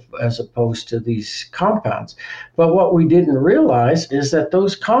growth as opposed to these compounds. But what we didn't realize is that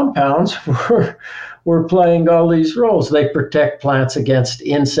those compounds were playing all these roles. They protect plants against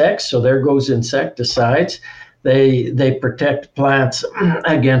insects, so there goes insecticides. They protect plants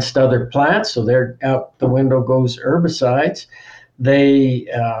against other plants, so there out the window goes herbicides.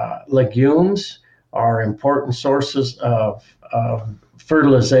 Legumes are important sources of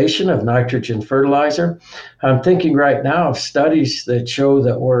fertilization, of nitrogen fertilizer. I'm thinking right now of studies that show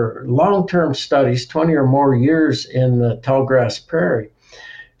that were long-term studies, 20 or more years in the tallgrass prairie,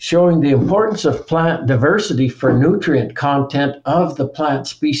 showing the importance of plant diversity for nutrient content of the plant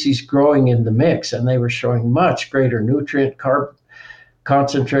species growing in the mix. And they were showing much greater nutrient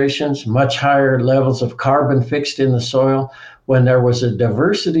concentrations, much higher levels of carbon fixed in the soil when there was a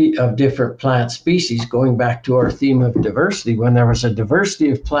diversity of different plant species, going back to our theme of diversity, when there was a diversity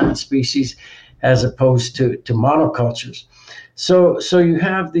of plant species as opposed to monocultures. So you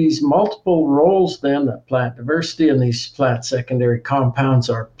have these multiple roles then that plant diversity and these plant secondary compounds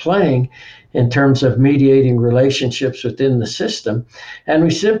are playing in terms of mediating relationships within the system. And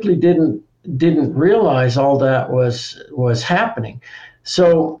we simply didn't realize all that was happening.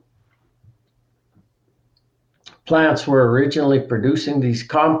 So plants were originally producing these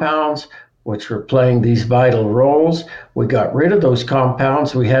compounds, which were playing these vital roles. We got rid of those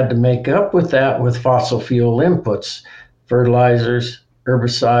compounds. We had to make up with that with fossil fuel inputs, fertilizers,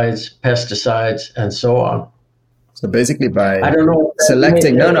 herbicides, pesticides, and so on. So basically by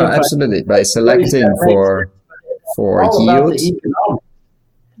selecting, absolutely. By selecting for yield,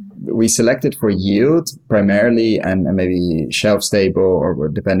 we selected for yield primarily and maybe shelf stable or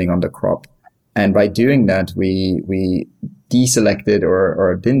depending on the crop. And by doing that, we deselected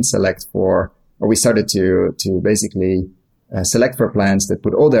or didn't select for, or we started to basically select for plants that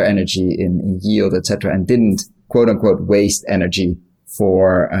put all their energy in yield, etc., and didn't quote unquote waste energy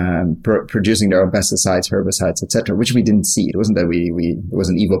for producing their own pesticides, herbicides, etc., which we didn't see. It wasn't that it was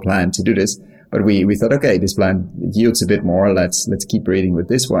an evil plan to do this, but we thought, okay, this plant yields a bit more. Let's keep breeding with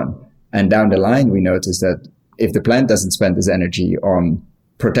this one. And down the line, we noticed that if the plant doesn't spend this energy on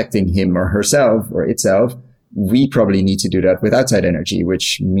protecting him or herself or itself, we probably need to do that with outside energy,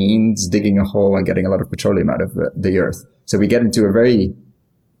 which means digging a hole and getting a lot of petroleum out of the earth. So we get into a very,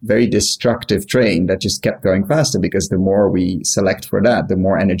 very destructive train that just kept going faster, because the more we select for that, the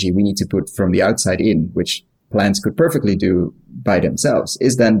more energy we need to put from the outside in, which plants could perfectly do by themselves.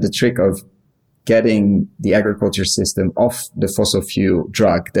 Is then the trick of getting the agriculture system off the fossil fuel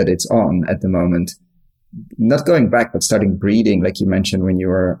drug that it's on at the moment. Not going back, but starting breeding, like you mentioned when you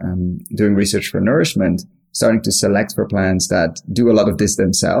were doing research for nourishment, starting to select for plants that do a lot of this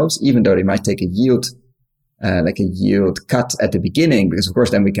themselves, even though they might take a yield like a yield cut at the beginning, because of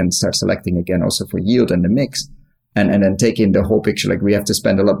course then we can start selecting again also for yield and the mix, and then take in the whole picture. Like we have to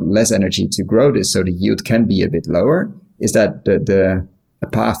spend a lot less energy to grow this, so the yield can be a bit lower. Is that the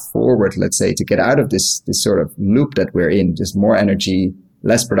path forward, let's say, to get out of this sort of loop that we're in, just more energy,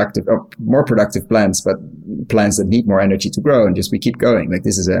 less productive, or more productive plants, but plants that need more energy to grow, and just we keep going. Like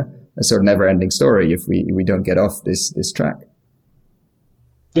this is a sort of never ending story if we don't get off this track.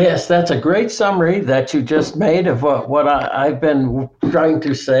 Yes, that's a great summary that you just made of what I've been trying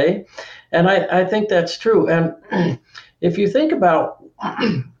to say. And I think that's true. And if you think about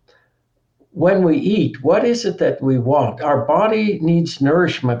when we eat, what is it that we want? Our body needs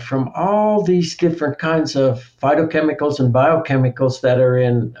nourishment from all these different kinds of phytochemicals and biochemicals that are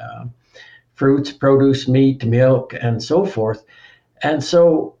in fruits, produce, meat, milk, and so forth. And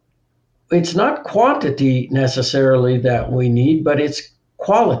so it's not quantity necessarily that we need, but it's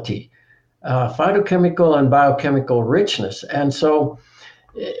quality, phytochemical and biochemical richness. And so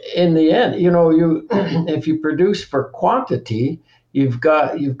in the end, if you produce for quantity, you've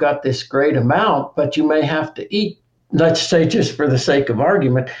got this great amount, but you may have to eat, let's say, just for the sake of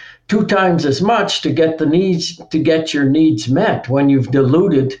argument, 2 times as much to get your needs met when you've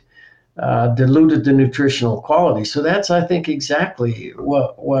diluted the nutritional quality. So that's, I think, exactly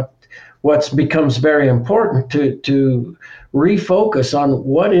what becomes very important to refocus on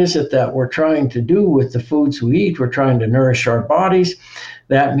what is it that we're trying to do with the foods we eat. We're trying to nourish our bodies.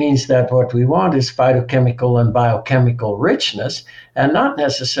 That means that what we want is phytochemical and biochemical richness, and not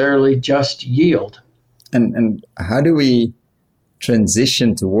necessarily just yield. And how do we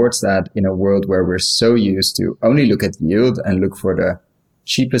transition towards that in a world where we're so used to only look at yield and look for the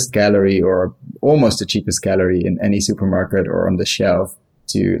cheapest calorie or almost the cheapest calorie in any supermarket or on the shelf,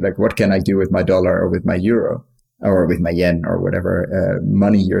 to like, what can I do with my dollar or with my euro or with my yen or whatever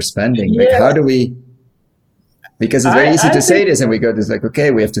money you're spending? Like, how do we, because it's very easy to say this and we go, this like,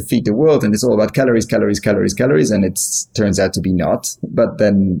 okay, we have to feed the world and it's all about calories, calories, calories, calories. And it turns out to be not, but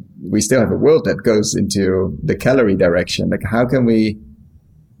then we still have a world that goes into the calorie direction. Like, how can we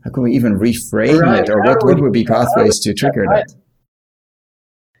even reframe it, or what would be pathways to trigger that?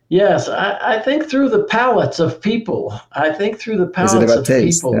 Yes, I think through the palates of people. I think through the palates of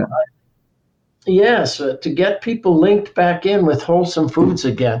taste? People. Yeah. Yes, to get people linked back in with wholesome foods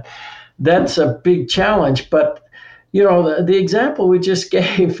again. That's a big challenge. But, the example we just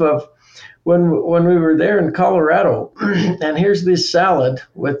gave of when we were there in Colorado, and here's this salad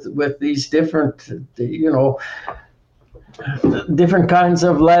with these different, different kinds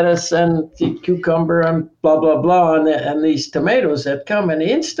of lettuce and cucumber and blah, blah, blah, and these tomatoes that come. And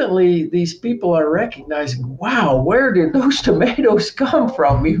instantly these people are recognizing, wow, where did those tomatoes come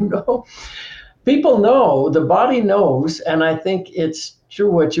from? People know, the body knows. And I think it's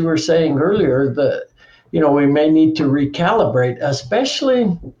true what you were saying earlier, we may need to recalibrate,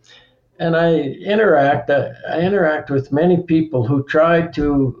 especially, and I interact with many people who trying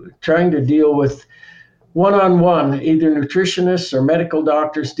to deal with one-on-one, either nutritionists or medical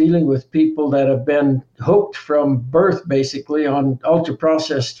doctors dealing with people that have been hooked from birth, basically, on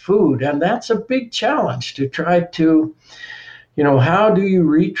ultra-processed food. And that's a big challenge to try to, how do you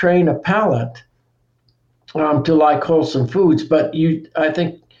retrain a palate to like wholesome foods? But I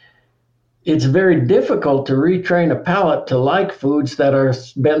think it's very difficult to retrain a palate to like foods that are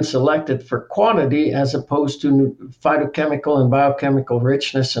been selected for quantity as opposed to phytochemical and biochemical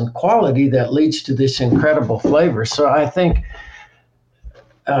richness and quality that leads to this incredible flavor. So I think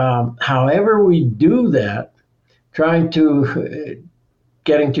however we do that, trying to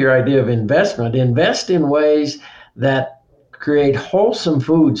getting to your idea of invest in ways that create wholesome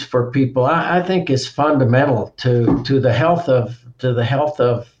foods for people, I think is fundamental to the health of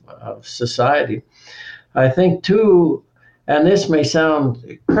society. I think too, and this may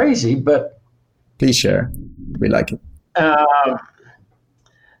sound crazy, but please share. We like it.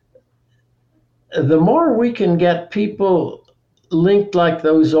 The more we can get people linked like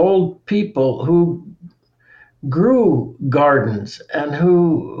those old people who grew gardens and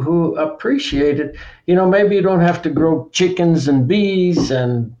who appreciated, maybe you don't have to grow chickens and bees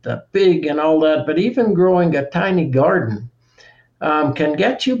and a pig and all that, but even growing a tiny garden can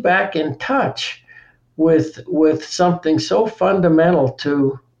get you back in touch with something so fundamental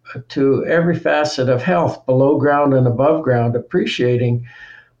to every facet of health, below ground and above ground, appreciating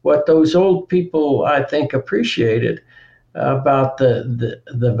what those old people, I think, appreciated about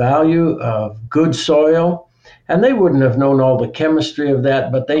the value of good soil And they wouldn't have known all the chemistry of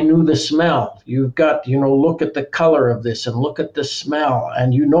that, but they knew the smell. You've got, look at the color of this and look at the smell,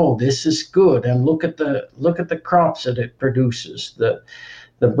 and this is good. And look at the crops that it produces, the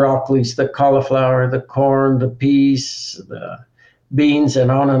broccolis, the cauliflower, the corn, the peas, the beans,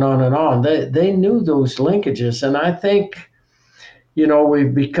 and on and on and on. They knew those linkages. And I think,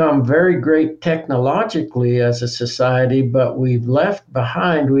 we've become very great technologically as a society, but we've left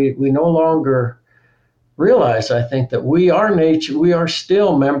behind, we no longer realize, I think, that we are nature. We are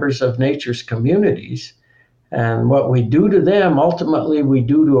still members of nature's communities. And what we do to them, ultimately, we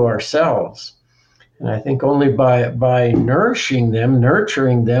do to ourselves. And I think only by nourishing them,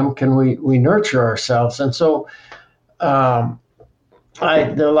 nurturing them, can we nurture ourselves. And so,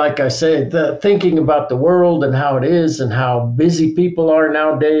 like I say, thinking about the world and how it is and how busy people are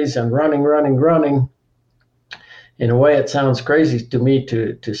nowadays and running, in a way, it sounds crazy to me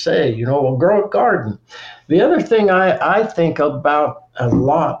to say, well, grow a garden. The other thing I think about a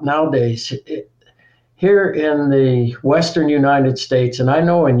lot nowadays, here in the Western United States, and I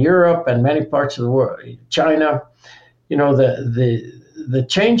know in Europe and many parts of the world, China, the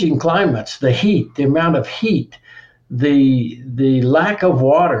changing climates, the heat, the amount of heat, the lack of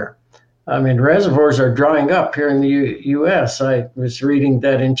water. I mean, reservoirs are drying up here in the U.S. I was reading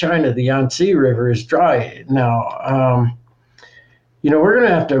that in China, the Yangtze River is dry now. We're going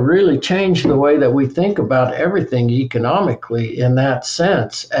to have to really change the way that we think about everything economically in that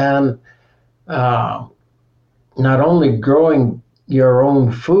sense. And not only growing your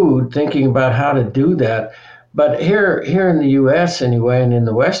own food, thinking about how to do that, but here in the U.S. anyway, and in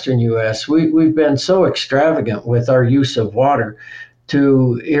the Western U.S., we've been so extravagant with our use of water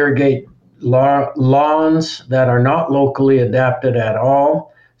to irrigate lawns that are not locally adapted at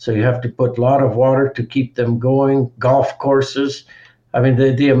all. So you have to put a lot of water to keep them going. Golf courses. I mean,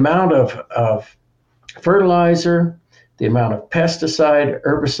 the amount of fertilizer, the amount of pesticide,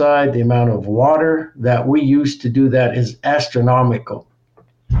 herbicide, the amount of water that we use to do that is astronomical.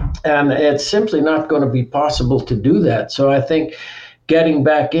 And it's simply not going to be possible to do that. So I think getting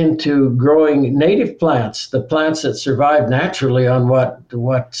back into growing native plants, the plants that survive naturally on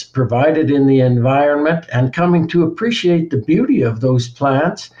what's provided in the environment, and coming to appreciate the beauty of those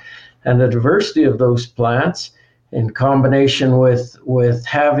plants and the diversity of those plants in combination with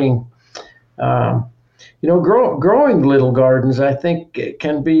having, growing little gardens, I think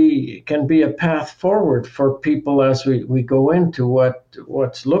can be a path forward for people as we go into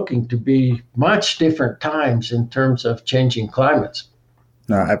what's looking to be much different times in terms of changing climates.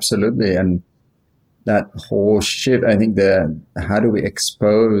 No, absolutely. And that whole shift, I think how do we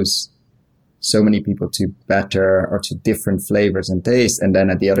expose so many people to better or to different flavors and tastes? And then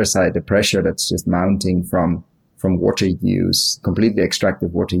at the other side, the pressure that's just mounting from water use, completely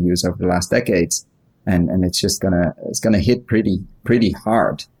extractive water use over the last decades. And it's just gonna hit pretty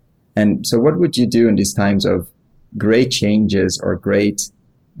hard. And so what would you do in these times of great changes or great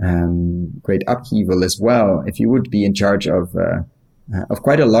upheaval as well, if you would be in charge of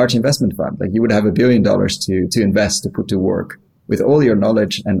quite a large investment fund? Like, you would have $1 billion to invest, to put to work with all your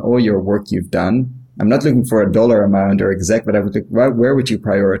knowledge and all your work you've done. I'm not looking for a dollar amount or exact, but I would look, where would you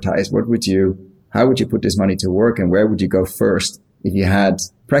prioritize? How would you put this money to work, and where would you go first if you had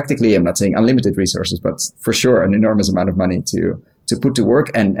practically, I'm not saying unlimited resources, but for sure an enormous amount of money to put to work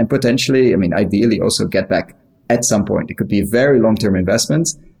and potentially, I mean, ideally also get back at some point? It could be a very long-term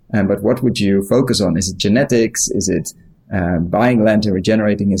investment. But what would you focus on? Is it genetics? Is it buying land and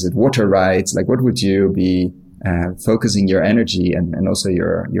regenerating? Is it water rights? Like, what would you be focusing your energy and also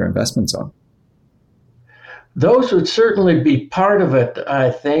your investments on? Those would certainly be part of it,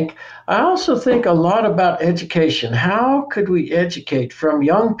 I think. I also think a lot about education. How could we educate from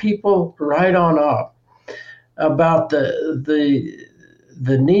young people right on up about the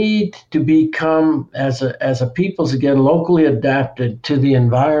need to become, as a peoples, again, locally adapted to the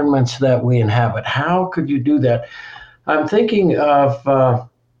environments that we inhabit? How could you do that? I'm thinking of a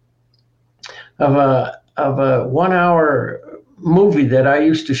 1-hour movie that I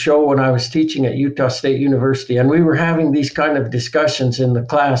used to show when I was teaching at Utah State University, and we were having these kind of discussions in the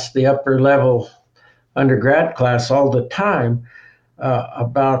class, the upper level undergrad class, all the time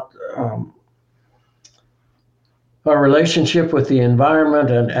about our relationship with the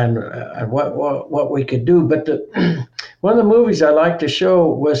environment and what we could do. But one of the movies I like to show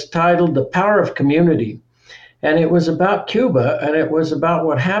was titled "The Power of Community." And it was about Cuba, and it was about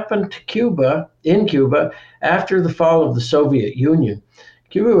what happened to Cuba, after the fall of the Soviet Union.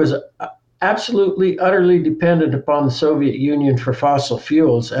 Cuba was absolutely, utterly dependent upon the Soviet Union for fossil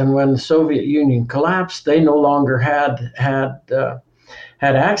fuels. And when the Soviet Union collapsed, they no longer had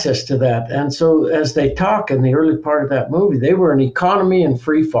had access to that. And so as they talk in the early part of that movie, they were an economy in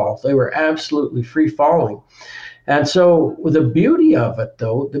free fall. They were absolutely free falling. And so the beauty of it,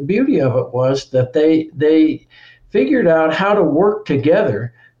 though, the beauty of it was that they figured out how to work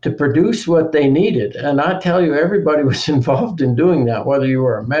together to produce what they needed. And I tell you, everybody was involved in doing that, whether you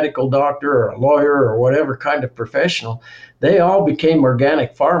were a medical doctor or a lawyer or whatever kind of professional. They all became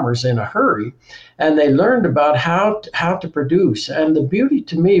organic farmers in a hurry, and they learned about how to produce. And the beauty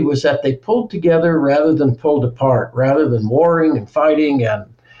to me was that they pulled together rather than pulled apart, rather than warring and fighting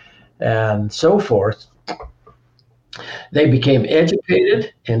and so forth. They became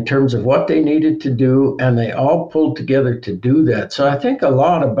educated in terms of what they needed to do, and they all pulled together to do that. So I think a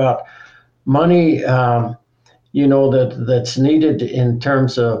lot about money, that's needed in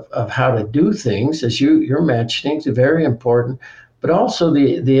terms of how to do things, as you're mentioning, is very important, but also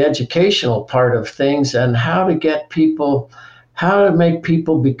the educational part of things and how to get people, how to make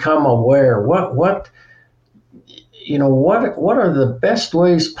people become aware. What are the best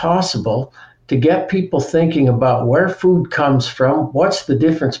ways possible to get people thinking about where food comes from, what's the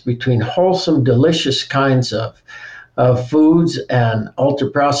difference between wholesome, delicious kinds of foods and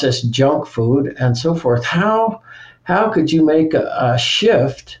ultra-processed junk food and so forth. How could you make a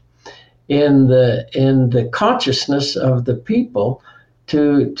shift in the consciousness of the people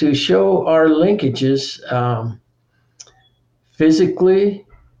to show our linkages physically,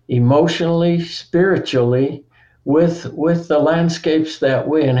 emotionally, spiritually, with the landscapes that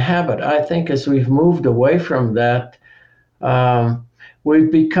we inhabit? I think as we've moved away from that,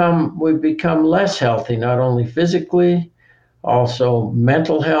 we've become less healthy, not only physically, also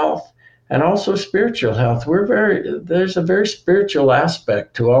mental health, and also spiritual health. There's a very spiritual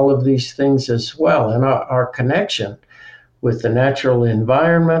aspect to all of these things as well, and our connection with the natural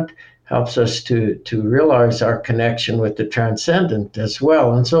environment helps us to realize our connection with the transcendent as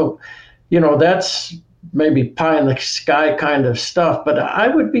well. And so, that's maybe pie in the sky kind of stuff, but I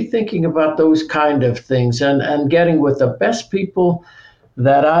would be thinking about those kind of things and getting with the best people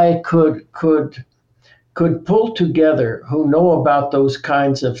that I could pull together who know about those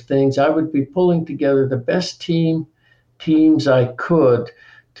kinds of things. I would be pulling together the best teams I could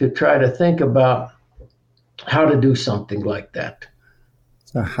to try to think about how to do something like that.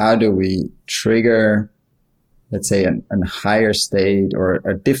 So how do we trigger, let's say, a higher state or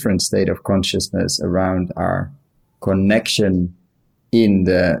a different state of consciousness around our connection in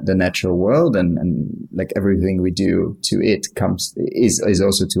the natural world, and like everything we do to it is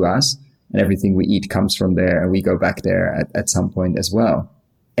also to us, and everything we eat comes from there, and we go back there at some point as well.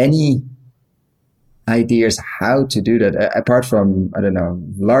 Any ideas how to do that, apart from, I don't know,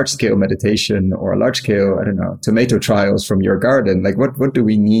 large scale meditation or large scale, I don't know, tomato trials from your garden? Like what do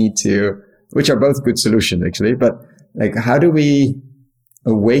we need to, which are both good solutions actually, but like how do we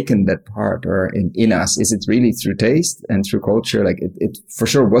awaken that part or in us? Is it really through taste and through culture? Like it for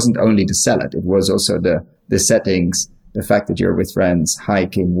sure wasn't only the salad, it was also the settings, the fact that you're with friends,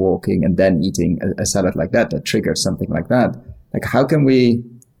 hiking, walking, and then eating a salad like that triggered something like that. Like how can we,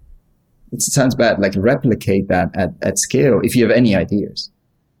 it sounds bad, like replicate that at scale, if you have any ideas?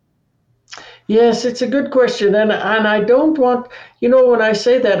 Yes, it's a good question. And I don't want, when I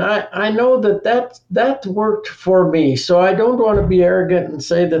say that, I know that worked for me. So I don't want to be arrogant and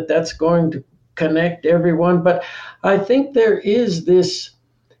say that that's going to connect everyone. But I think there is this,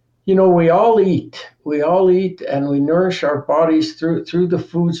 we all eat and we nourish our bodies through the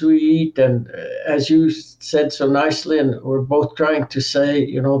foods we eat. And as you said so nicely, and we're both trying to say,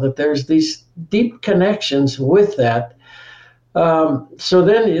 that there's these deep connections with that. So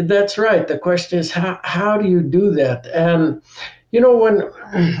then that's right. The question is, how do you do that? And, when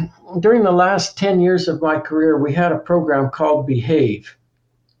during the last 10 years of my career, we had a program called Behave.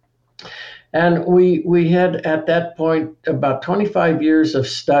 And we had at that point about 25 years of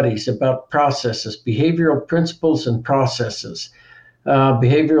studies about processes, behavioral principles and processes,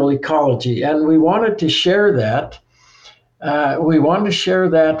 behavioral ecology. And we wanted to share that. We wanted to share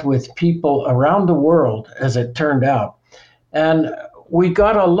that with people around the world, as it turned out. And we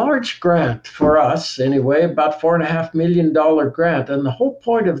got a large grant for us, anyway, about $4.5 million grant. And the whole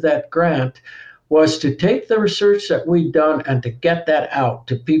point of that grant was to take the research that we'd done and to get that out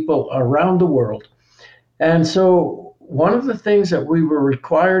to people around the world. And so one of the things that we were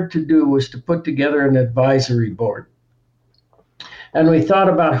required to do was to put together an advisory board. And we thought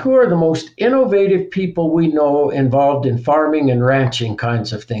about who are the most innovative people we know involved in farming and ranching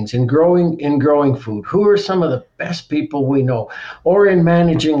kinds of things, in growing food. Who are some of the best people we know, or in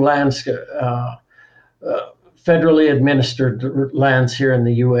managing federally administered lands here in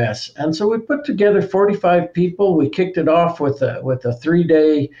the U.S. And so we put together 45 people. We kicked it off with a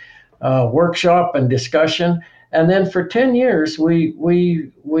 3-day workshop and discussion, and then for 10 years we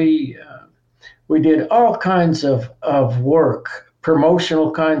did all kinds of work,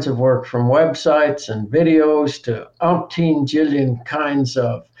 promotional kinds of work, from websites and videos to umpteen jillion kinds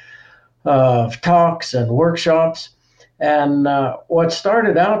of talks and workshops. And what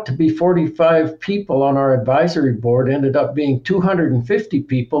started out to be 45 people on our advisory board ended up being 250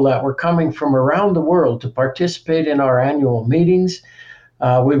 people that were coming from around the world to participate in our annual meetings.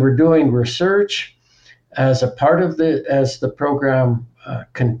 We were doing research as a part of the program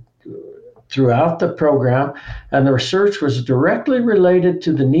throughout the program, and the research was directly related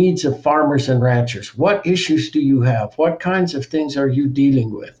to the needs of farmers and ranchers. What issues do you have? What kinds of things are you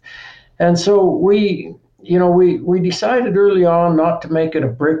dealing with? And so we decided early on not to make it a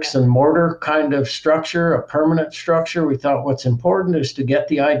bricks and mortar kind of structure, a permanent structure. We thought what's important is to get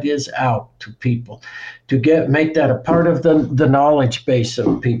the ideas out to people, to make that a part of the knowledge base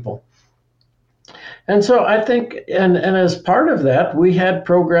of people. And so I think, and as part of that, we had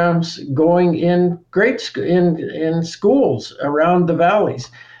programs going in in schools around the valleys.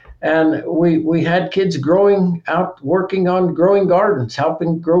 And we had kids working on growing gardens,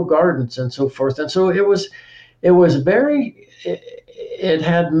 helping grow gardens and so forth. And so it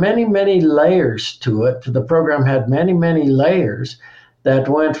had many, many layers to it. The program had many, many layers that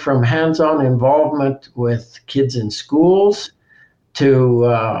went from hands-on involvement with kids in schools to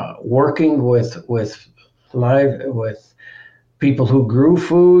working with people who grew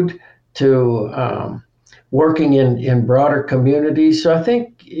food, to working in broader communities. So I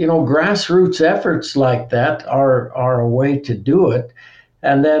think, grassroots efforts like that are a way to do it.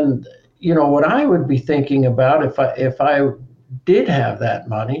 And then, what I would be thinking about if I did have that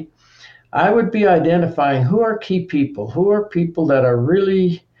money, I would be identifying who are key people, who are people that are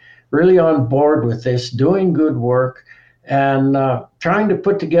really, really on board with this, doing good work, and trying to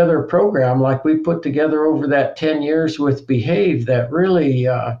put together a program like we put together over that 10 years with Behave that really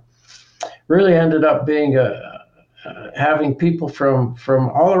ended up being having people from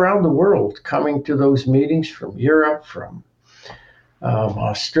all around the world coming to those meetings, from Europe, from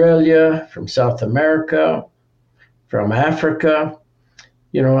Australia, from South America, from Africa.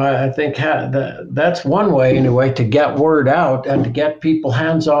 I think that's one way, anyway, to get word out and to get people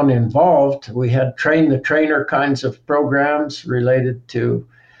hands-on involved. We had train-the-trainer kinds of programs related to,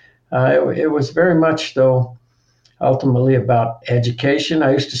 it was very much, though, ultimately about education.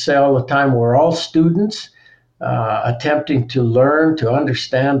 I used to say all the time, we're all students attempting to learn, to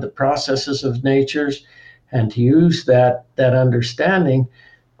understand the processes of nature, and to use that understanding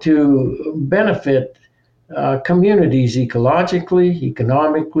to benefit communities ecologically,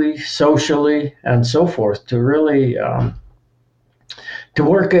 economically, socially, and so forth, to really to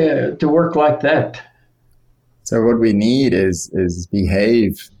work like that. So what we need is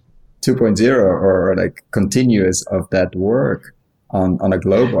Behave 2.0 or like continuous of that work on a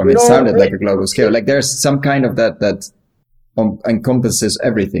global. I mean, it sounded like a global scale. Like there's some kind of that encompasses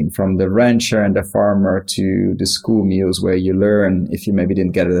everything from the rancher and the farmer to the school meals where you learn, if you maybe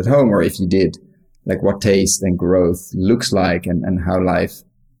didn't get it at home, or if you did, like what taste and growth looks like, and how life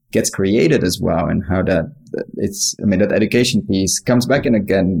gets created as well, and how that education piece comes back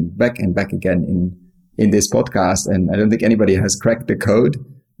and back again in this podcast. And I don't think anybody has cracked the code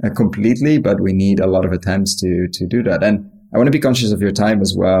completely, but we need a lot of attempts to do that. And I want to be conscious of your time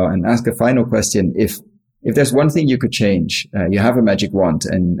as well and ask a final question. If there's one thing you could change, you have a magic wand,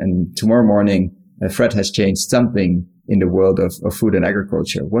 and tomorrow morning Fred has changed something in the world of food and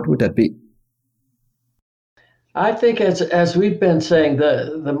agriculture, what would that be? I think, as we've been saying,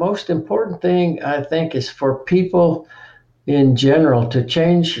 the most important thing, I think, is for people in general to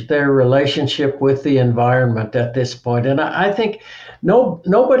change their relationship with the environment at this point. And I think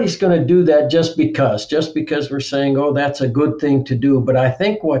nobody's going to do that just because we're saying, oh, that's a good thing to do. But I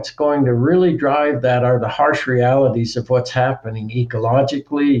think what's going to really drive that are the harsh realities of what's happening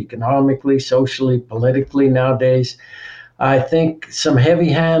ecologically, economically, socially, politically nowadays. I think some heavy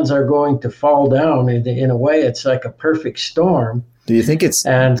hands are going to fall down. In a way, it's like a perfect storm. Do you think it's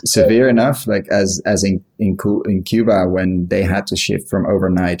severe enough, like as in Cuba, when they had to shift from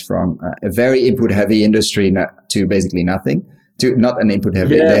overnight from a very input-heavy industry to basically nothing, to not an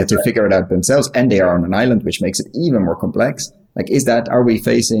input-heavy, they had to figure it out themselves, and they are on an island, which makes it even more complex. Like, are we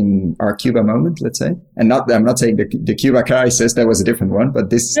facing our Cuba moment, let's say? And I'm not saying the Cuba crisis, that was a different one,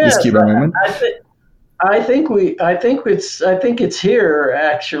 but this Cuba moment. I think it's here,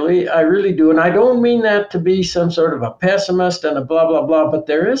 actually. I really do. And I don't mean that to be some sort of a pessimist and a blah, blah, blah, but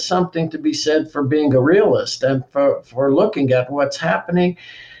there is something to be said for being a realist and for looking at what's happening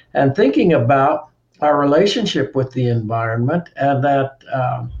and thinking about our relationship with the environment, and that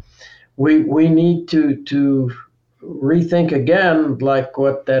we need to rethink again, like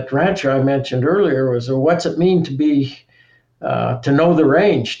what that rancher I mentioned earlier was, what's it mean to be to know the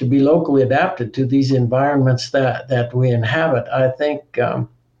range, to be locally adapted to these environments that we inhabit. I think that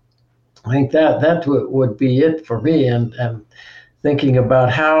would be it for me, and thinking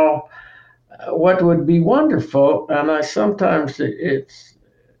about what would be wonderful. And I sometimes it's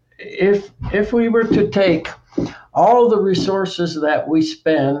if we were to take all the resources that we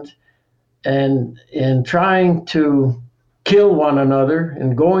spend and in trying to kill one another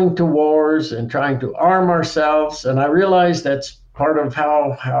and going to wars and trying to arm ourselves. And I realize that's part of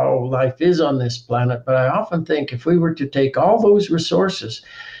how life is on this planet. But I often think if we were to take all those resources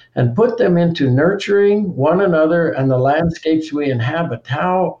and put them into nurturing one another and the landscapes we inhabit,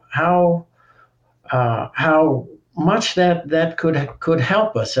 how much that could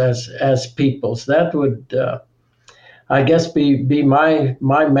help us as peoples. That would I guess be my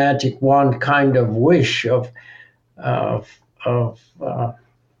magic wand kind of wish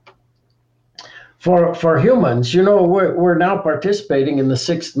for humans. We're now participating in the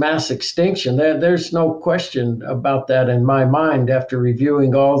sixth mass extinction. There's no question about that in my mind after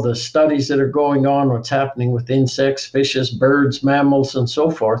reviewing all the studies that are going on, what's happening with insects, fishes, birds, mammals, and so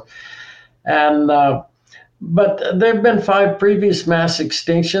forth. And but there have been 5 previous mass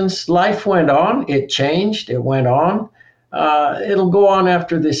extinctions. Life went on. It changed. It went on. It'll go on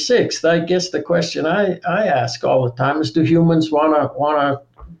after the 6th. I guess the question I ask all the time is, do humans want to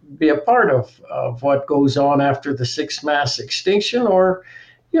be a part of what goes on after the 6th mass extinction? Or,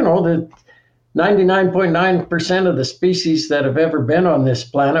 the 99.9% of the species that have ever been on this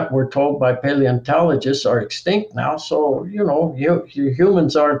planet, we're told by paleontologists, are extinct now. So,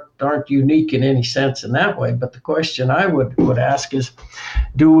 humans aren't unique in any sense in that way. But the question I would ask is,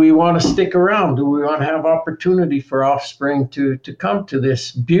 do we want to stick around? Do we want to have opportunity for offspring to come to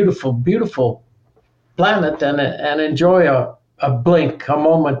this beautiful, beautiful planet and enjoy a blink, a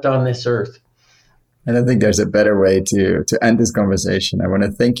moment on this earth? I don't think there's a better way to end this conversation. I want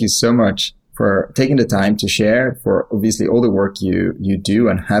to thank you so much for taking the time to share, for obviously all the work you do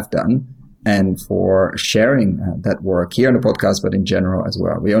and have done, and for sharing that work here on the podcast, but in general as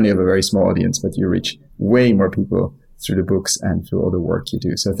well. We only have a very small audience, but you reach way more people through the books and through all the work you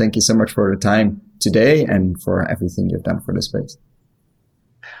do. So thank you so much for the time today and for everything you've done for the space.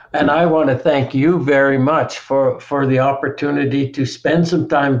 And I want to thank you very much for the opportunity to spend some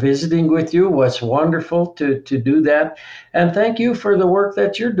time visiting with you. It was wonderful to do that. And thank you for the work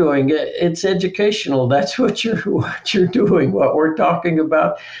that you're doing. It's educational. That's what you're doing, what we're talking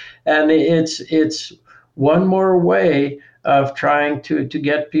about. And it's one more way of trying to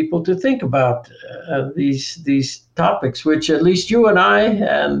get people to think about these topics, which at least you and I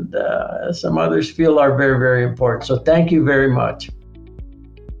and some others feel are very, very important. So thank you very much.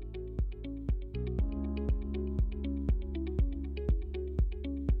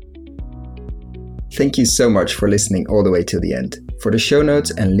 Thank you so much for listening all the way till the end. For the show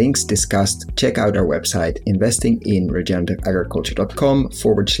notes and links discussed, check out our website,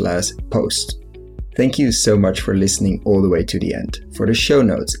 investinginregenerativeagriculture.com/post. Thank you so much for listening all the way to the end. For the show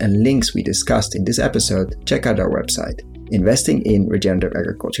notes and links we discussed in this episode, check out our website,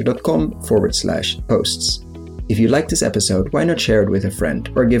 investinginregenerativeagriculture.com/posts. If you like this episode, why not share it with a friend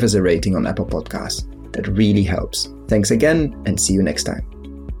or give us a rating on Apple Podcasts? That really helps. Thanks again, and see you next time.